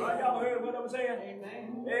serve. Y'all heard what I'm saying?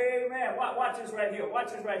 Amen. Amen. Watch this right here.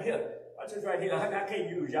 Watch this right here. Watch this right here. I can't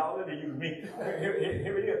use y'all. Let me use me. Here it is.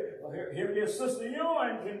 Here it is. Sister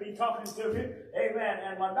Ewan can be talking to me. Amen.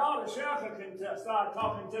 And my daughter Shelka can start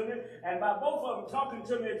talking to me. And by both of them talking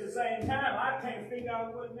to me at the same time, I can't figure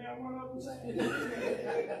out what damn one of them saying.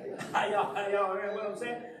 How y'all heard what I'm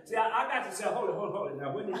saying? See, I got to say, hold it.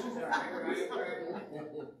 Now, what did you say?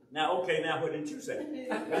 Now, okay, now what did you say?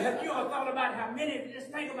 Have you ever thought about how many,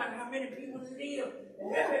 just think about how many people it is,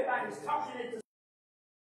 and everybody's talking at the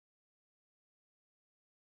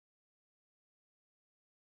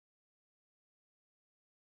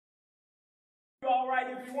You all right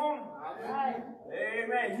if you want it? All right.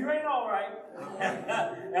 Amen. You ain't all right.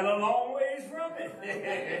 And a long ways from it.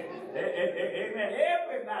 Amen.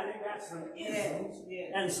 Everybody got some isms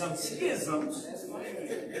and some schisms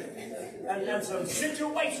and some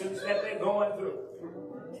situations that they're going through.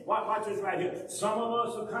 Watch this right here. Some of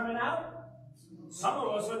us are coming out. Some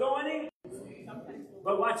of us are going in.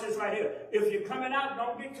 But watch this right here. If you're coming out,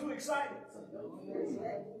 don't get too excited.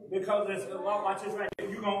 Because watch this right here.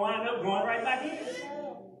 You're going to wind up going right back in.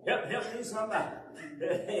 Help me somebody.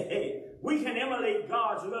 We can emulate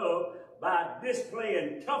God's love by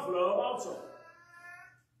displaying tough love also.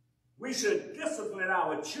 We should discipline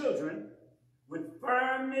our children with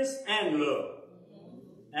firmness and love.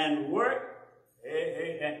 And work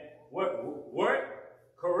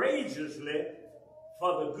courageously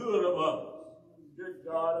for the good of others. Good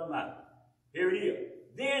God Almighty. Here it is.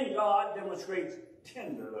 Then God demonstrates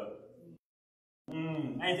tender love.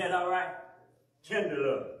 Ain't that all right? Tender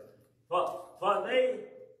love. For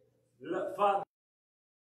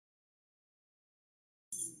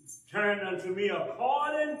turn unto me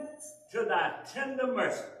according to thy tender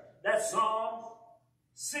mercy. That's Psalm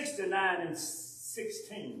 69 and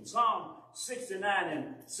 16. Psalm 69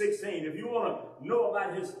 and 16. If you want to know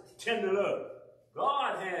about his tender love,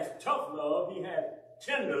 God has tough love. He has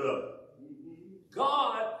tender love.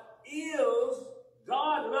 God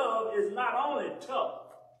love is not only tough,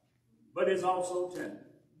 but it's also tender.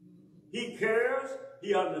 He cares,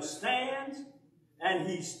 he understands, and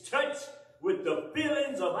he's touched with the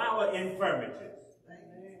feelings of our infirmities.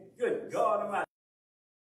 Good God Almighty.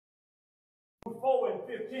 4 and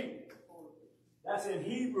 15. That's in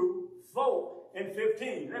Hebrew 4 and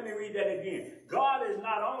 15. Let me read that again. God is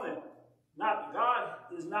not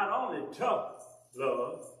only tough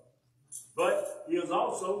love, but he is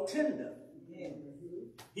also tender.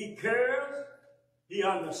 He cares, he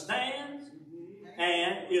understands,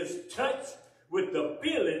 and is touched with the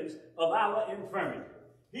feelings of our infirmity.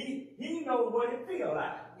 He knows what it feels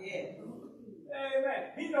like. Yes.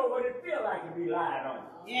 Amen. He knows what it feels like to be lied on.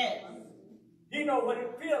 Yes. He knows what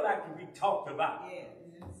it feels like to be talked about. Yes.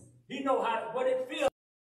 He knows what it feels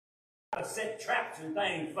like to set traps and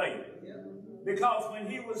things for you. Because when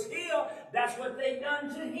he was here, that's what they done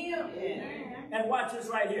to him. Yeah. And watch this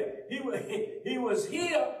right here. He was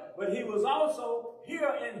here, but he was also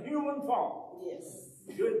here in human form. Yes.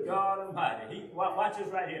 Good God Almighty. Watch this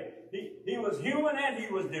right here. He was human and he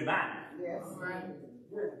was divine. Yes.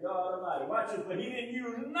 Good God Almighty. Watch this, but he didn't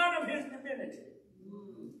use none of his divinity.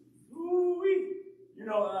 Ooh-wee. You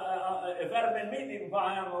know, if that had been me, people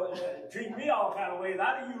probably treat me all kind of ways.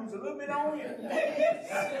 I'd have used a little bit on you. Amen.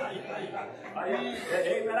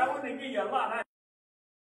 I wouldn't give you a lot. I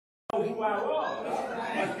know who I was.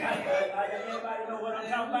 Anybody know what I'm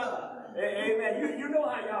talking about? Amen. You know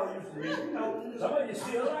how y'all used to be. You know, some of you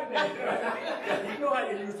still like that. You know how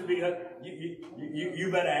you used to be.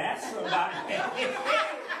 You better ask somebody.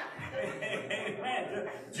 Amen.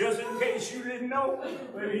 Just in case you didn't know,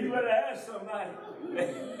 you better ask somebody.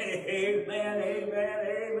 Amen, amen,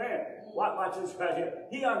 amen. Watch this right here.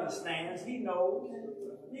 He understands. He knows.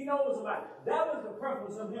 He knows about it. That was the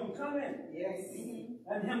purpose of him coming. Yes.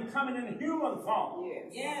 And him coming in human form.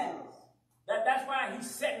 Yes. Yes. That's why he's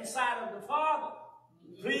set inside of the Father.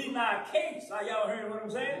 Plead my case. Are y'all hearing what I'm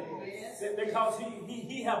saying? Yes. Because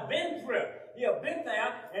he have been through. He have been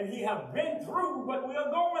there, and he have been through what we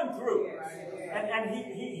are going through. Yes. And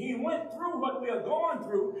he went through what we are going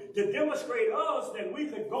through to demonstrate us that we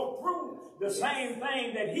could go through the same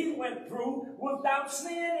thing that he went through without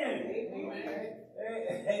sinning. Amen.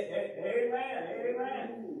 Amen. Amen.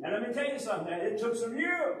 And let me tell you something. It took some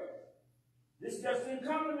years. This just didn't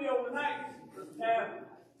come to me overnight.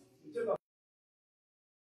 It took a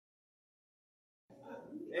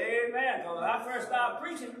Amen. Because when I first started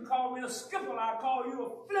preaching, you called me a skipper, I call you a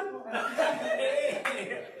flipper.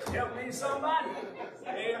 Help me somebody.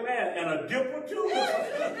 Amen. And a dipper too.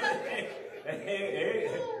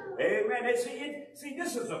 Amen. See,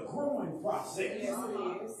 this is a growing process.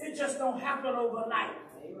 It just don't happen overnight.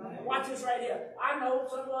 Watch this right here. I know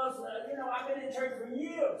some of us, I've been in church for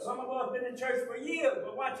years. Some of us have been in church for years.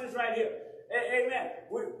 But watch this right here. Amen.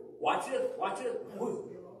 Watch this. Watch this.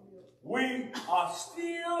 We are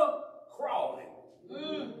still crawling.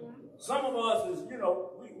 Some of us is,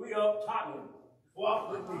 we up toddling. Walk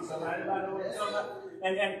with me, somebody. Anybody know what I'm talking about?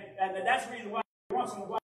 And that's the reason why once in a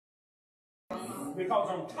while, because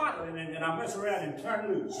I'm toddling and I mess around and turn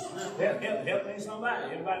loose. Help me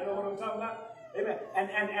somebody. Anybody know what I'm talking about? Amen.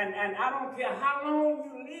 And I don't care how long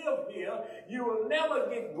you live here, you will never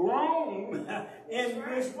get grown in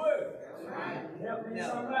this word. Help me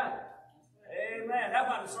somebody. Amen. That's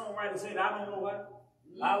why the songwriter said, I don't know what.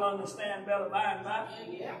 I'll understand better by and by.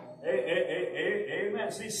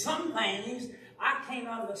 Amen. See, some things I can't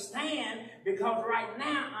understand because right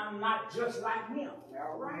now I'm not just like him.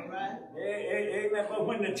 All right. Amen. But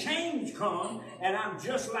when the change comes and I'm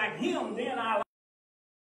just like him, then I'll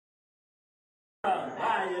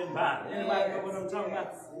by and by. Anybody know what I'm talking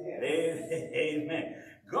about? Amen.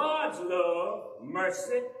 God's love,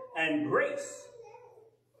 mercy, and grace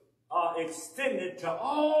are extended to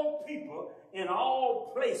all people in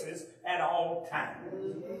all places at all times.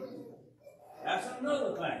 That's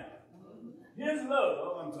another thing. His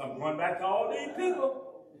love, I'm going back to all these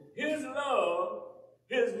people, his love,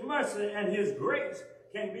 his mercy, and his grace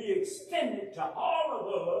can be extended to all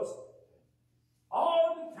of us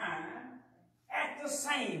all the time at the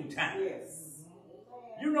same time. Yes.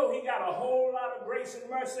 You know he got a whole lot of grace and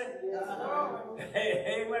mercy.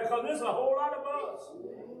 Amen. Because there's a whole lot of us.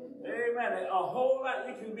 Amen. A whole lot.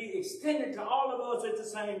 It can be extended to all of us at the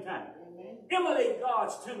same time. Emulate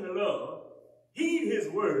God's tender love. Heed his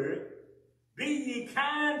word. Be ye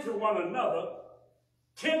kind to one another.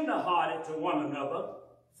 Tender-hearted to one another.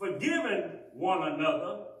 Forgiving one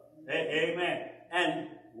another. Amen. And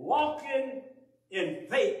walking in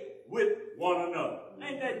faith with one another.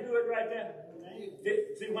 Ain't that good right there?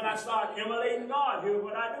 See, when I start emulating God, here's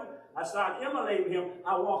what I do. I start emulating him.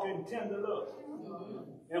 I walk in tender love.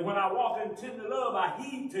 And when I walk in tender love, I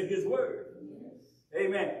heed to his word.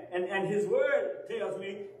 Amen. And his word tells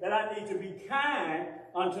me that I need to be kind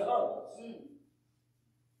unto others.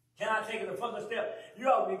 Can I take it a further step? You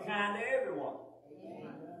ought to be kind to everyone.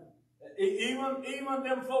 Even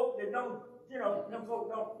them folk that don't, them folk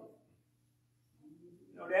don't,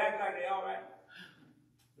 they act like they all right.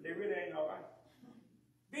 But they really ain't all right.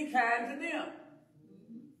 Be kind to them.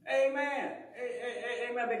 Amen.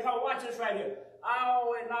 Amen. Because watch this right here. I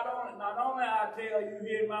always, not only I tell you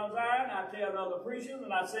here in Mount Zion, I tell other preachers,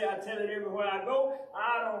 and I tell it everywhere I go.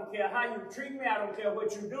 I don't care how you treat me. I don't care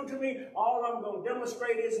what you do to me. All I'm going to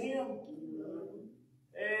demonstrate is Him.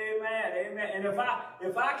 Amen, amen. And if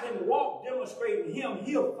I can walk demonstrating Him,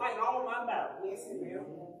 He'll fight all my battles. Yes, He will.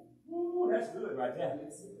 Ooh, that's good right there.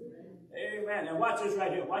 Amen. And watch this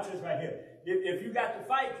right here. Watch this right here. If you got to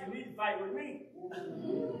fight, you need to fight with me.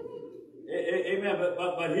 Amen.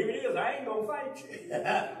 But here it is. I ain't gonna fight you.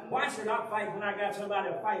 Why should I fight when I got somebody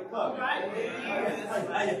to fight for?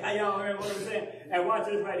 How y'all heard what I'm saying? And watch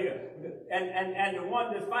this right here. And the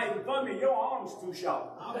one that's fighting for me, your arm's too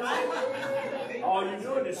sharp. All you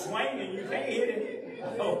doing is swinging. You can't hit it.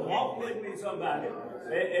 So walk with me, somebody.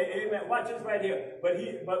 Amen. Watch this right here. But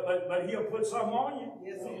he'll put something on you.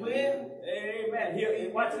 Yes, He will.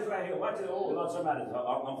 Amen. Watch this right here. Watch this. Oh Lord, somebody.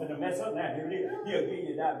 I'm finna mess up now. Here it is. He'll give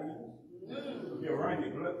you diabetes. He'll run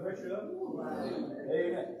your blood pressure up.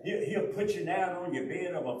 Amen. He'll put you down on your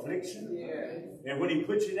bed of affliction. And when He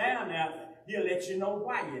puts you down now, He'll let you know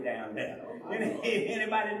why you're down there.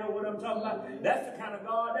 Anybody know what I'm talking about? That's the kind of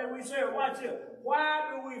God that we serve. Watch it.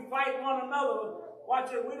 Why do we fight one another?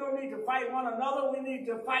 Watch it. We don't need to fight one another. We need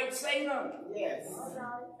to fight Satan. Yes.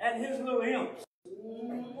 And his little imps.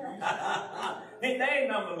 They ain't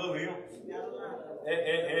number little imps.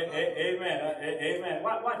 Amen. Amen.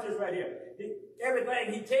 Watch this right here.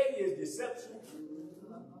 Everything he tells you is deception.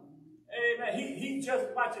 Amen. He just,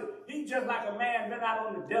 watch it. He's just like a man been out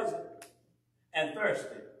on the desert and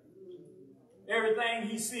thirsty. Everything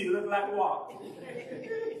he sees look like water.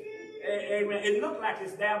 Amen. It looked like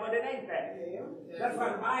it's there, but it ain't there. That's why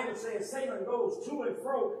the Bible says Satan goes to and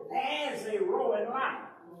fro as a roaring lion.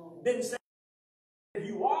 Didn't say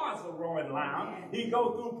he was a roaring lion. He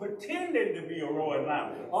go through pretending to be a roaring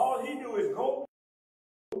lion. All he do is go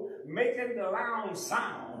making the loud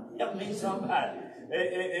sound. Help me somebody.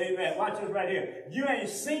 Amen. Watch this right here. You ain't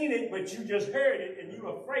seen it, but you just heard it, and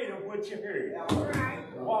you're afraid of what you heard.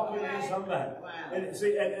 Walking in somebody. And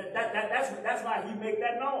see, that's why he make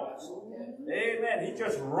that noise. Amen. He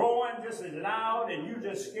just roaring just as loud, and you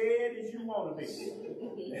just scared as you want to be.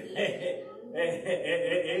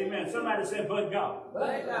 Amen. Somebody said, but God.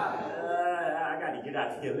 But God. I got to get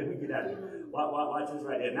out of here. Let me get out of here. Watch this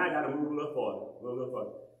right here. Now I got to move a little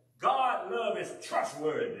further. God's love is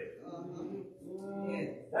trustworthy.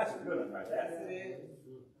 That's a good one right there.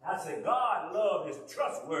 I said, God's love is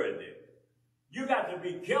trustworthy. You got to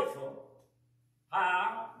be careful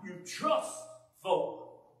how you trust folk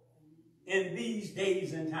in these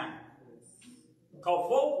days and times. Because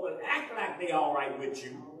folk will act like they all right with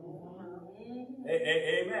you.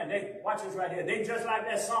 Amen. Watch this right here. They just like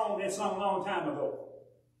that song they sung a long time ago.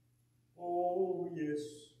 Oh, yes,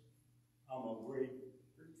 I'm a great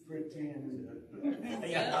pretender.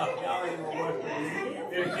 Y'all ain't gonna work with me.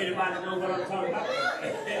 Anybody know what I'm talking about?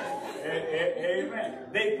 Amen.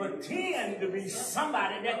 They pretend to be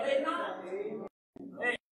somebody that they're not.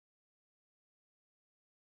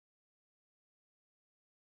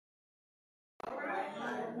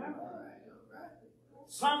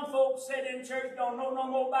 Some folks sit in church don't know no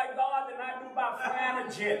more about God than I do about flying a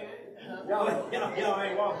jet. Y'all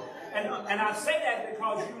ain't walking. And I say that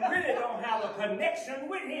because you really don't have a connection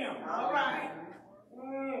with Him. All right.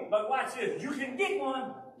 But watch this. You can get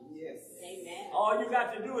one. Yes. Amen. All you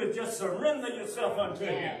got to do is just surrender yourself unto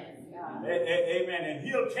Him. Amen. And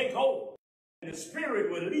He'll take over. The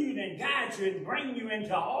Spirit will lead and guide you and bring you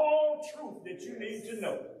into all truth that you need to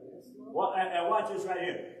know. And watch this right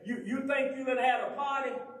here. You think you done had a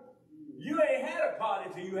party? You ain't had a party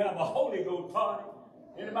till you have a Holy Ghost party.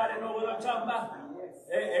 Anybody know what I'm talking about?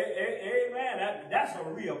 Amen. That's a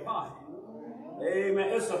real party. Amen.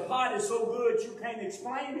 It's a party so good you can't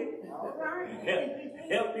explain it.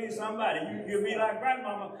 Help me somebody. You'll be like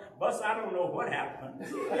grandmama, but I don't know what happened.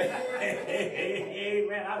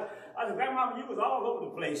 Amen. I said, grandmama, you was all over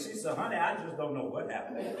the place. She said, honey, I just don't know what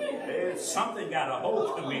happened. Something got a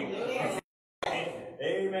hold of me.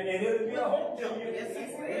 Amen. And it'll get a hold of you.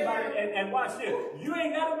 And watch this. You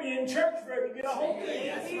ain't got to be in church for it to get a hold of you.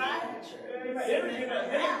 That's right.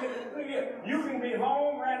 You can be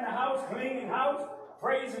home, around the house, cleaning house,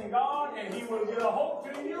 praising God, and He will get a hold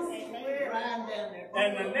to you.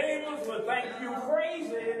 And the neighbors will think you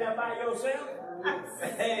crazy. Isn't that by yourself?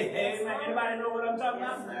 Amen. Anybody know what I'm talking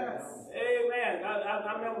about? Amen.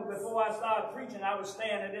 I remember before I started preaching, I was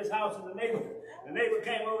staying in this house, and the neighbor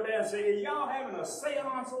came over there and said, "Is y'all having a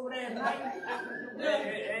seance over there tonight?"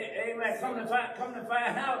 Amen. Come to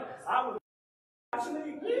find out, I was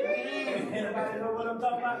asleep. Anybody know what I'm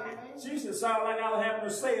talking about? She should sound like I was having a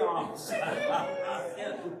seance.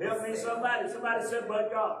 Help me, somebody. Somebody said,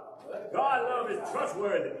 but God. God love is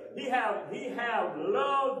trustworthy. He have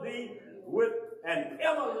loved thee with an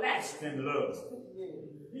everlasting love.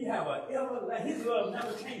 He have an everlasting. His love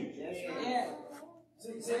never changes. Yeah.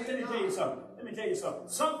 See, let me tell you something. Let me tell you something.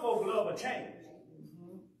 Some folks love a change.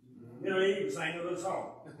 You know, they even sang a little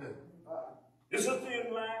song. It's a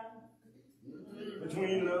thin line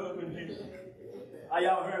between love and hate. Are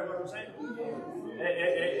y'all heard what I'm saying?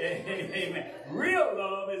 Amen. Real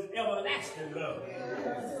love is everlasting love.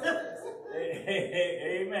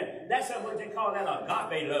 Amen. That's what they call that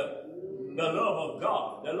agape love. The love of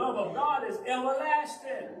God. The love of God is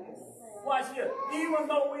everlasting. Watch this. Even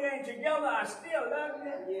though we ain't together, I still love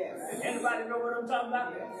you. Yes. Anybody know what I'm talking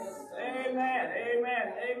about? Yes. Amen.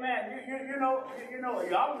 Amen. Amen. You know,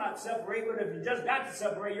 y'all not separate, but if you just got to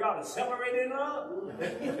separate, you ought to separate in love.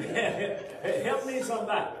 Help me,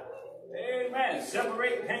 somebody. Amen.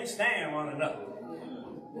 Separate, can't stand one another.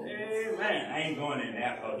 Amen. I ain't going in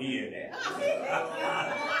there because he in there.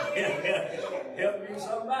 Help me,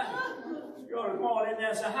 somebody. You ought to go on in there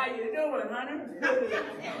and say, how you doing, honey?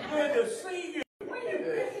 Good to see you.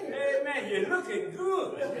 Amen. You're looking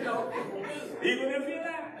good. You know, even if you're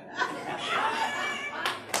not.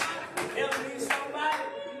 Help me, somebody.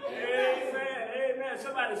 Amen. Amen.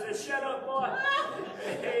 Somebody said, shut up, boy.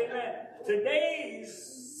 Amen. Today's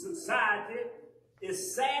society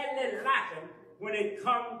is sadly lacking when it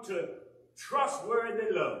comes to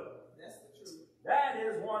trustworthy love. That's the truth. That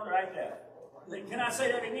is one right there. Can I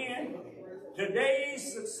say that again?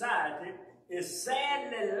 Today's society is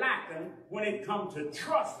sadly lacking when it comes to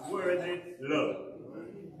trustworthy love.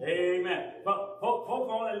 Amen. But folks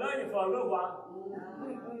only love you for a little while.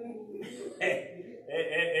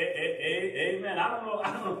 Amen. I don't know.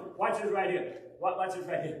 Watch this right here. Watch this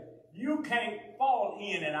right here. You can't fall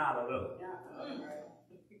in and out of love.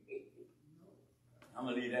 I'm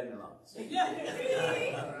going to leave that alone.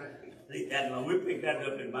 Leave that alone. We'll pick that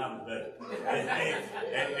up in Bible study.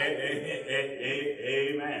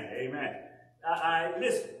 Amen. Amen.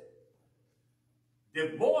 Listen.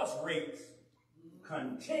 Divorce rates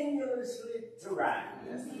continuously to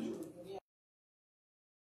rise.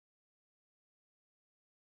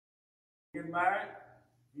 Get married,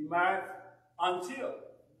 be married until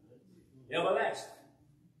everlasting.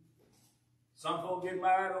 Some folks get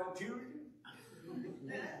married on Tuesday.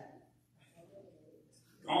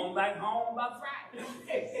 Going back home by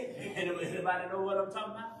Friday. Anybody know what I'm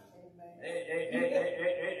talking about?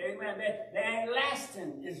 Amen. They ain't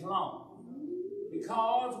lasting as long.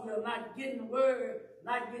 Because we're not getting the word,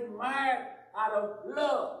 not getting married out of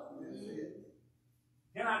love.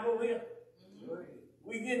 Can I go here?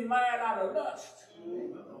 We getting married out of lust.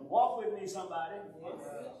 Walk with me, somebody.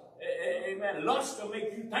 Amen. Lust will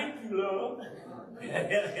make you think you love.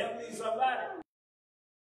 Help me, somebody.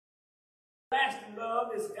 Everlasting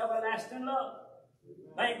love is everlasting love.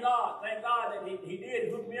 Thank God that he did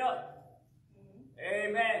hook me up.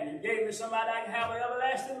 Amen. He gave me somebody I can have an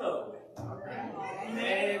everlasting love.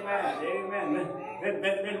 Amen. Amen. Been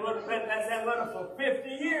running for 50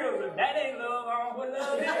 years. If that ain't love, I don't know what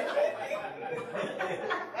love is.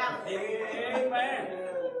 Amen.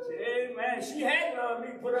 Amen. She had loved me,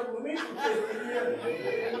 put up with me for 50 years.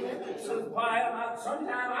 Sometimes I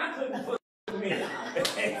couldn't put up with me. Amen.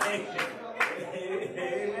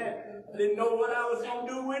 I didn't know what I was going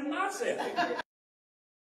to do with myself.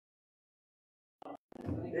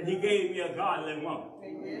 And he gave me a godly woman.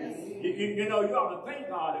 You know, you ought to thank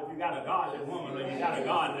God if you got a godly woman or you got a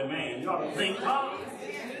godly man. You ought to thank God.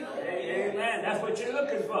 Amen. That's what you're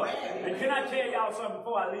looking for. And can I tell y'all something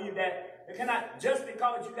before I leave that? Just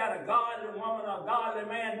because you got a godly woman or a godly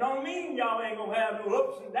man, don't mean y'all ain't gonna have no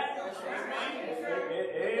ups and downs.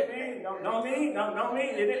 Amen. Don't mean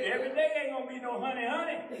every day ain't gonna be no honey.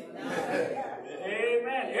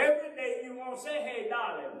 Amen. Every day you won't say, hey,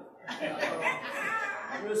 darling.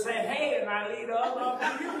 You'll say, hey, and I lead the other up to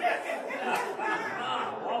you.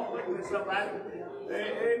 Walk with somebody.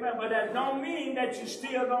 Amen. But that don't mean that you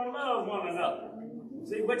still don't love one another.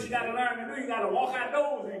 See, what you got to learn to do, you got to walk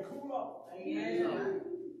outdoors and cool off.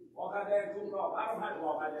 Walk out there and cool off. I don't have to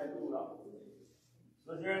walk out there and cool off.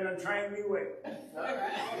 So you're in the train me way.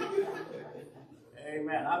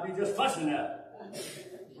 Amen. I'll be just fussing at her.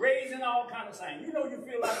 Raising all kind of things. You know you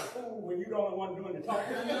feel like a fool when you're the only one doing the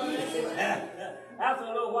talking. After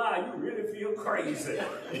a little while, you really feel crazy.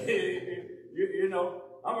 you know,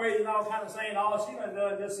 I'm raising all kind of saying. All she done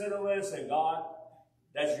done just sit over and say, God,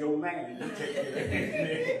 That's your man. You take care of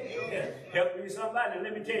him. Help me somebody.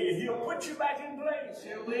 Let me tell you, he'll put you back in place.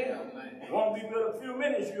 Sure will, man. Won't be but a few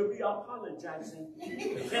minutes, you'll be apologizing.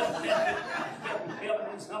 Help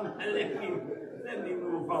me somebody. Let me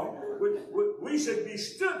move on. We should be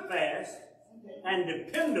steadfast and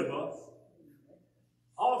dependable,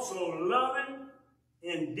 also loving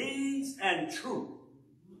in deeds and truth.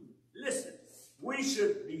 Listen, we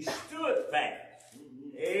should be steadfast.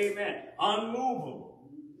 Amen. Unmovable.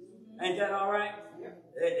 Ain't that all right?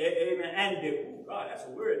 Amen. And oh God, that's a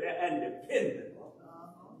word. And dependable.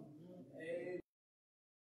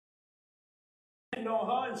 Depend on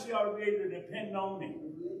her, and she ought to be able to depend on me.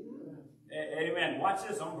 Amen. Watch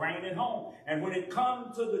this. I'm bringing it home. And when it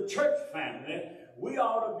comes to the church family, we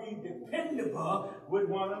ought to be dependable with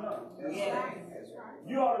one another. Yes.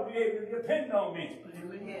 You ought to be able to depend on me.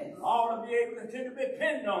 Yes. I ought to be able to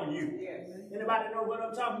depend on you. Yes. Anybody know what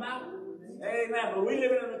I'm talking about? Amen. But we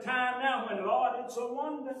live in a time now when the Lord did so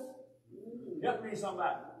wonder. Help me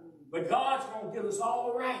somebody. But God's going to give us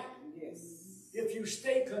all right. Yes. If you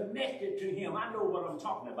stay connected to Him. I know what I'm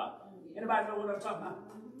talking about. Anybody know what I'm talking about?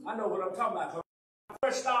 I know what I'm talking about. When I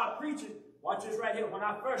first started preaching, watch this right here. When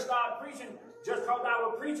I first started preaching, just because I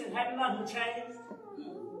was preaching, hadn't nothing changed.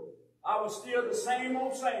 I was still the same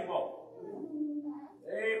old, same old.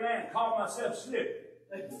 Amen. Call myself Slip.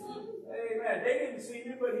 Amen. They didn't see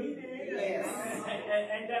me, but He did. Yes.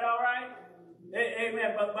 Ain't that all right?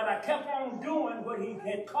 Amen. But I kept on doing what He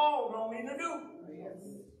had called on me to do.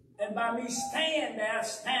 And by me staying there,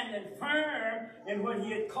 standing firm in what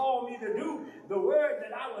He had called me to do, the word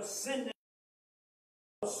that I was sending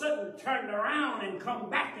all of a sudden turned around and come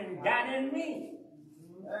back and got in me.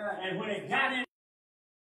 And when it got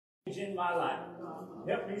in my life,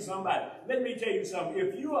 help me somebody. Let me tell you something.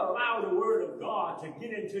 If you allow the word of God to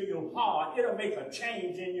get into your heart, it'll make a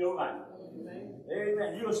change in your life.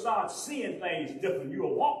 Amen. You'll start seeing things different.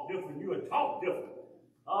 You'll walk different. You'll talk different.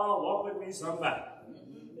 Oh, walk with me somebody.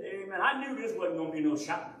 Amen. I knew this wasn't going to be no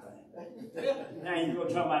shopping thing. Now you're going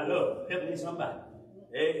to talk about love. Help me somebody.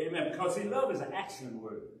 Amen. Because see, love is an action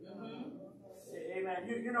word. Amen.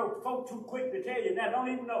 You know, folk too quick to tell you that. Don't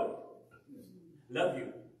even know it. Love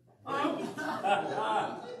you.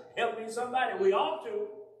 Help me somebody. We ought to.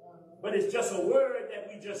 But it's just a word that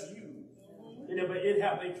we just use. It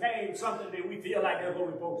have became something that we feel like that's what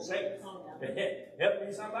we're supposed to say. Help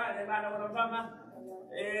me somebody. Anybody know what I'm talking about?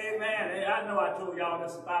 Amen. I know I told y'all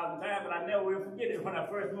this 1,000 times, but I never will forget it. When I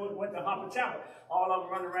first went to Harper Chapel, all of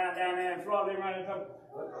them running around down there in Florida, running around.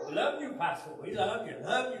 We love you, Pastor. We love you.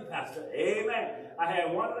 Love you, Pastor. Amen. I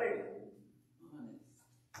had one lady.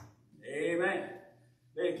 Amen.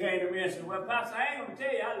 They came to me and said, well, Pastor, I ain't going to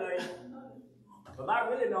tell you I love you. But I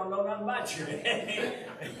really don't know nothing about you.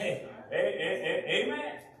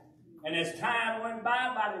 Amen. And as time went by,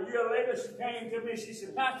 about a year later, she came to me. She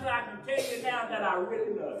said, Pastor, I can tell you now that I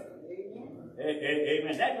really love you.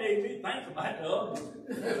 Amen. That made me think about the other.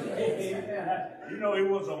 You know, it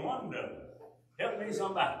was a wonder. Help me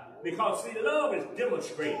somebody. Because, see, love is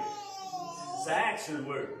demonstrated. It's an action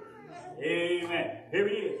word. Amen. Here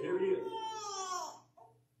it is. Here it is.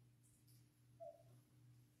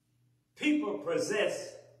 People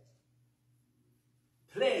possess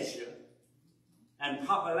pleasure and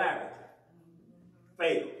popularity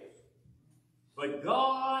fails. But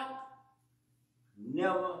God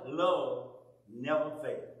never loved, never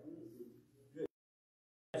failed. Good.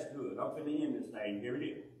 That's good. I'm going to end this thing. Here it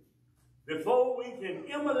is. Before we can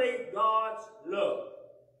emulate God's love,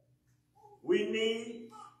 we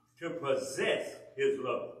need to possess His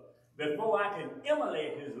love. Before I can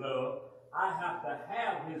emulate His love, I have to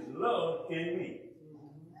have His love in me.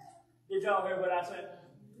 Did y'all hear what I said?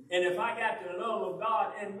 And if I got the love of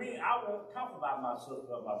God in me, I won't talk about my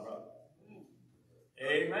sister or my brother.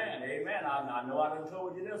 Amen. Amen. I know I done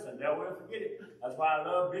told you this, and never will forget it. That's why I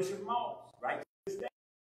love Bishop Moss. Right to this day.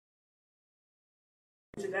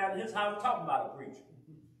 Preacher down in his house talking about a preacher.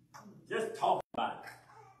 Just talking about it.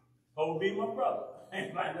 Oh, be my brother.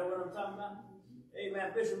 Anybody know what I'm talking about?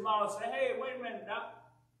 Amen. Bishop Moss said, hey, wait a minute, Doc.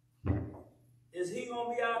 Is he going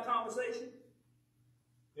to be our conversation?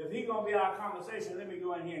 If he's going to be our conversation, let me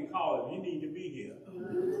go in here and call him. You need to be here.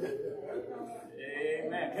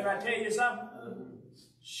 Amen. Can I tell you something?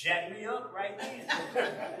 Shut me up right then.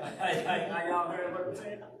 How y'all heard what I'm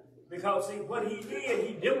saying? Because see, what he did,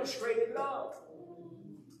 he demonstrated love.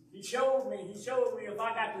 He showed me if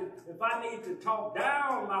I need to talk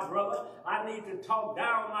down my brother, I need to talk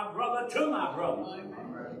down my brother to my brother.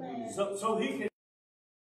 So he can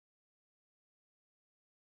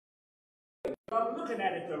I'm looking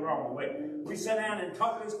at it the wrong way. We sit down and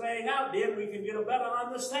talk this thing out, then we can get a better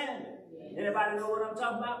understanding. Anybody know what I'm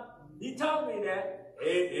talking about? He taught me that.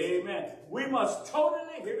 Amen. We must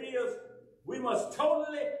totally, here it is, we must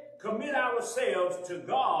totally commit ourselves to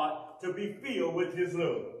God to be filled with his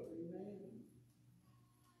love.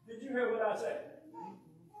 Did you hear what I said?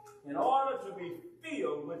 In order to be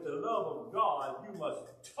filled with the love of God, you must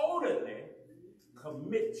totally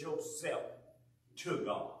commit yourself to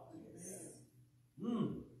God.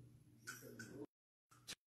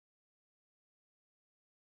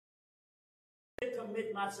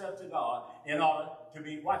 Commit myself to God in order to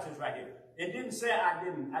be, watch this right here. It didn't say I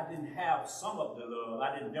didn't have some of the love.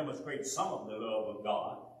 I didn't demonstrate some of the love of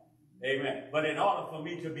God. Amen. But in order for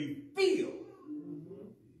me to be filled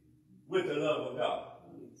with the love of God,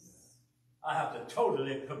 I have to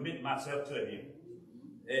totally commit myself to him.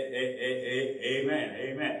 Amen.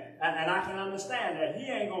 Amen. And I can understand that he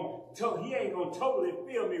ain't gonna totally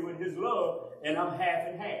fill me with his love, and I'm half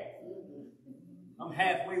and half. I'm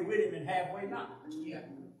halfway with him and halfway not. Yeah.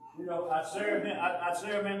 You know, I serve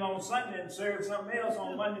him on Sunday and serve something else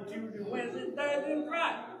on Monday, Tuesday, Wednesday, Thursday, and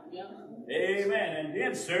Friday. Yeah. Amen. And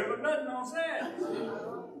then serve nothing on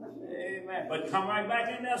Saturday. Amen. But come right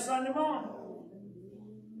back in there Sunday morning.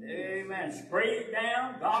 Amen. Spray it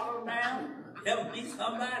down, goggle down, help me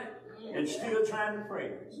somebody, and still trying to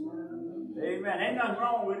praise. Amen. Ain't nothing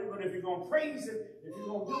wrong with it, but if you're going to praise it, if you're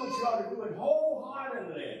going to do it, you ought to do it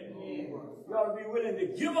wholeheartedly. You ought to be willing to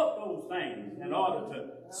give up those things in order to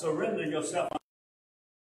surrender yourself.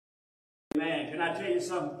 Amen. Can I tell you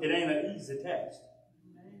something? It ain't an easy task.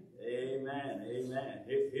 Amen. Amen.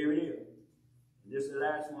 Here it is. This is the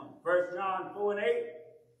last one. 1 John 4:8.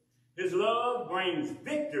 His love brings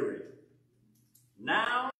victory.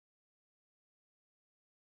 Now,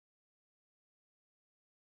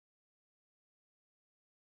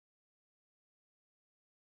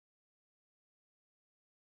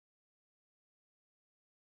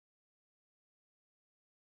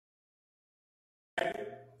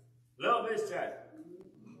 love is charity.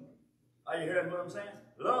 Are you hearing what I'm saying?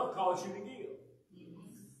 Love calls you to give.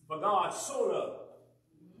 For God so loved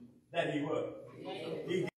that he would.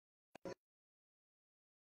 He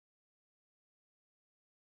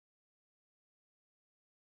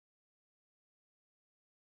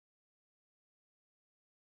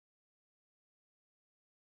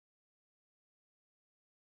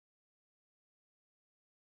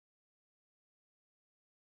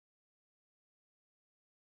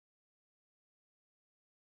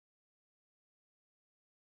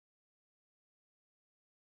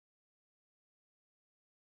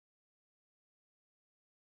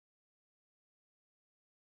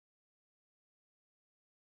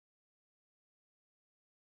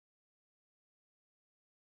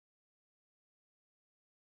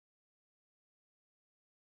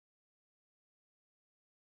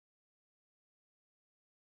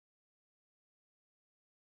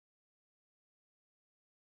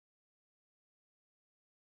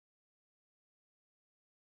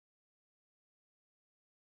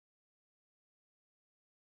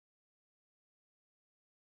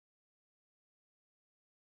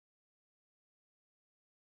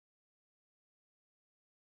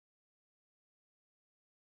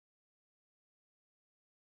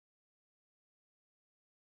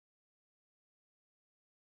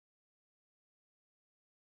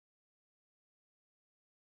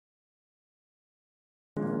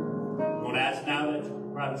I'm going to ask now that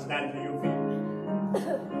you probably stand to your feet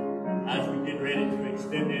as we get ready to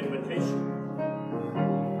extend the invitation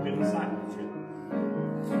to discipleship.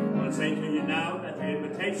 I want to say to you now that the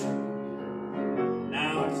invitation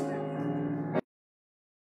now extended.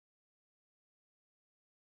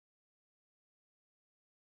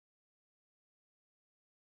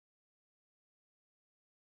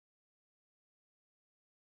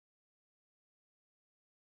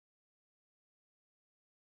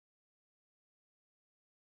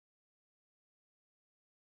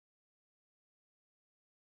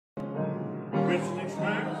 Christian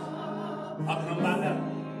experience, I'll come by that.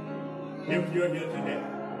 If you're here today,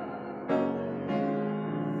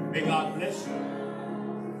 may God bless you.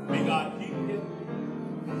 May God keep you.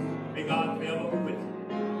 May God be ever with you.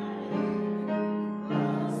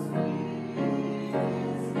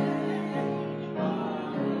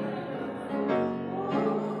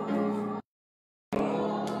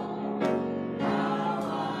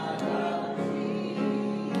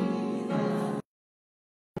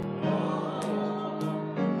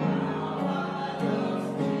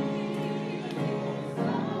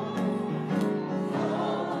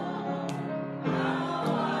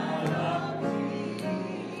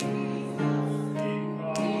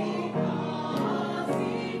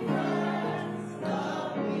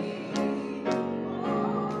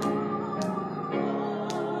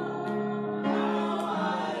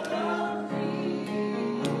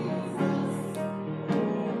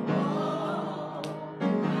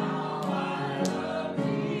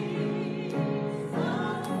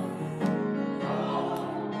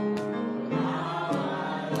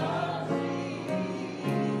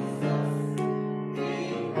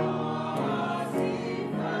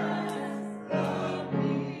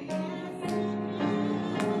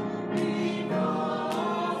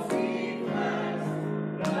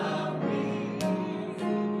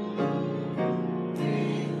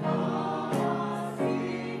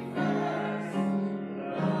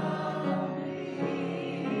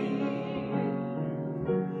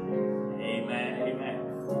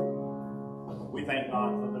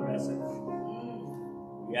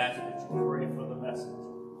 ask that you pray for the message.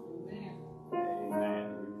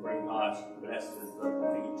 Amen. We pray God's blessings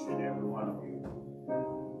upon each and every one of you.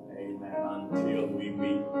 Amen. Until we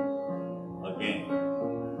meet again.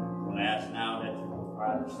 I'm going to ask now that you will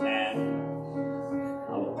try to stand.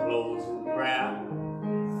 I will close in prayer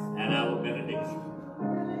and our benediction.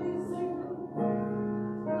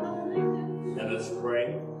 Let us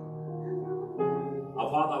pray. Our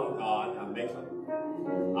Father, our God, our Maker,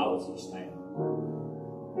 our Sustainer.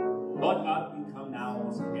 Lord God, we come now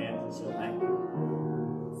once again to say thank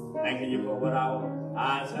you. Thanking you for what our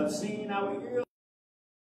eyes have seen, our ears.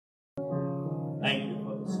 Thank you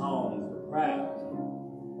for the songs, the prayers.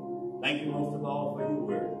 Thank you most of all for your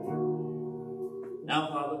word. Now,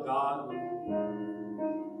 Father God,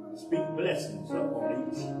 speak blessings upon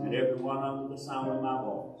each and every one under the sound of my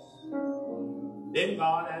voice. Then,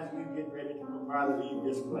 God, as we get ready to prepare to leave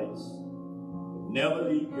this place, never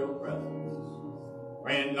leave your presence.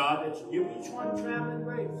 Praying, God, that you give each one traveling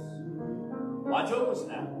grace. Watch over us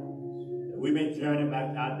now, that we may journey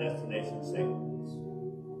back to our destination safely.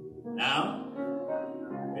 Now,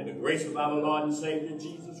 may the grace of our Lord and Savior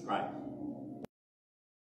Jesus Christ, the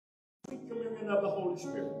sweet communion of the Holy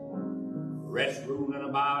Spirit, rest, rule, and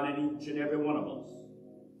abide in each and every one of us,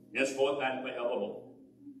 henceforth and forevermore.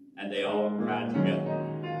 And they all cried together.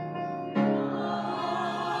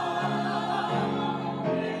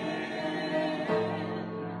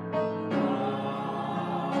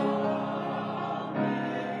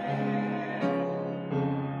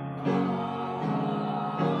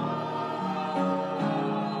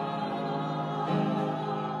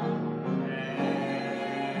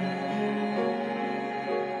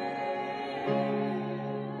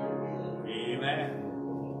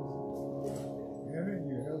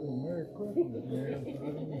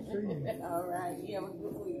 All right. You have a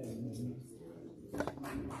good week.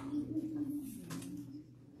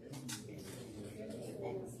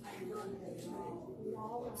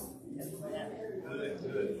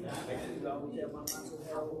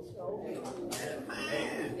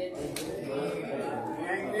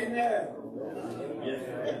 Hang in there.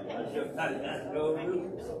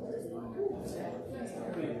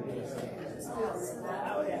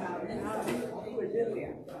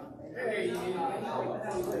 Hey.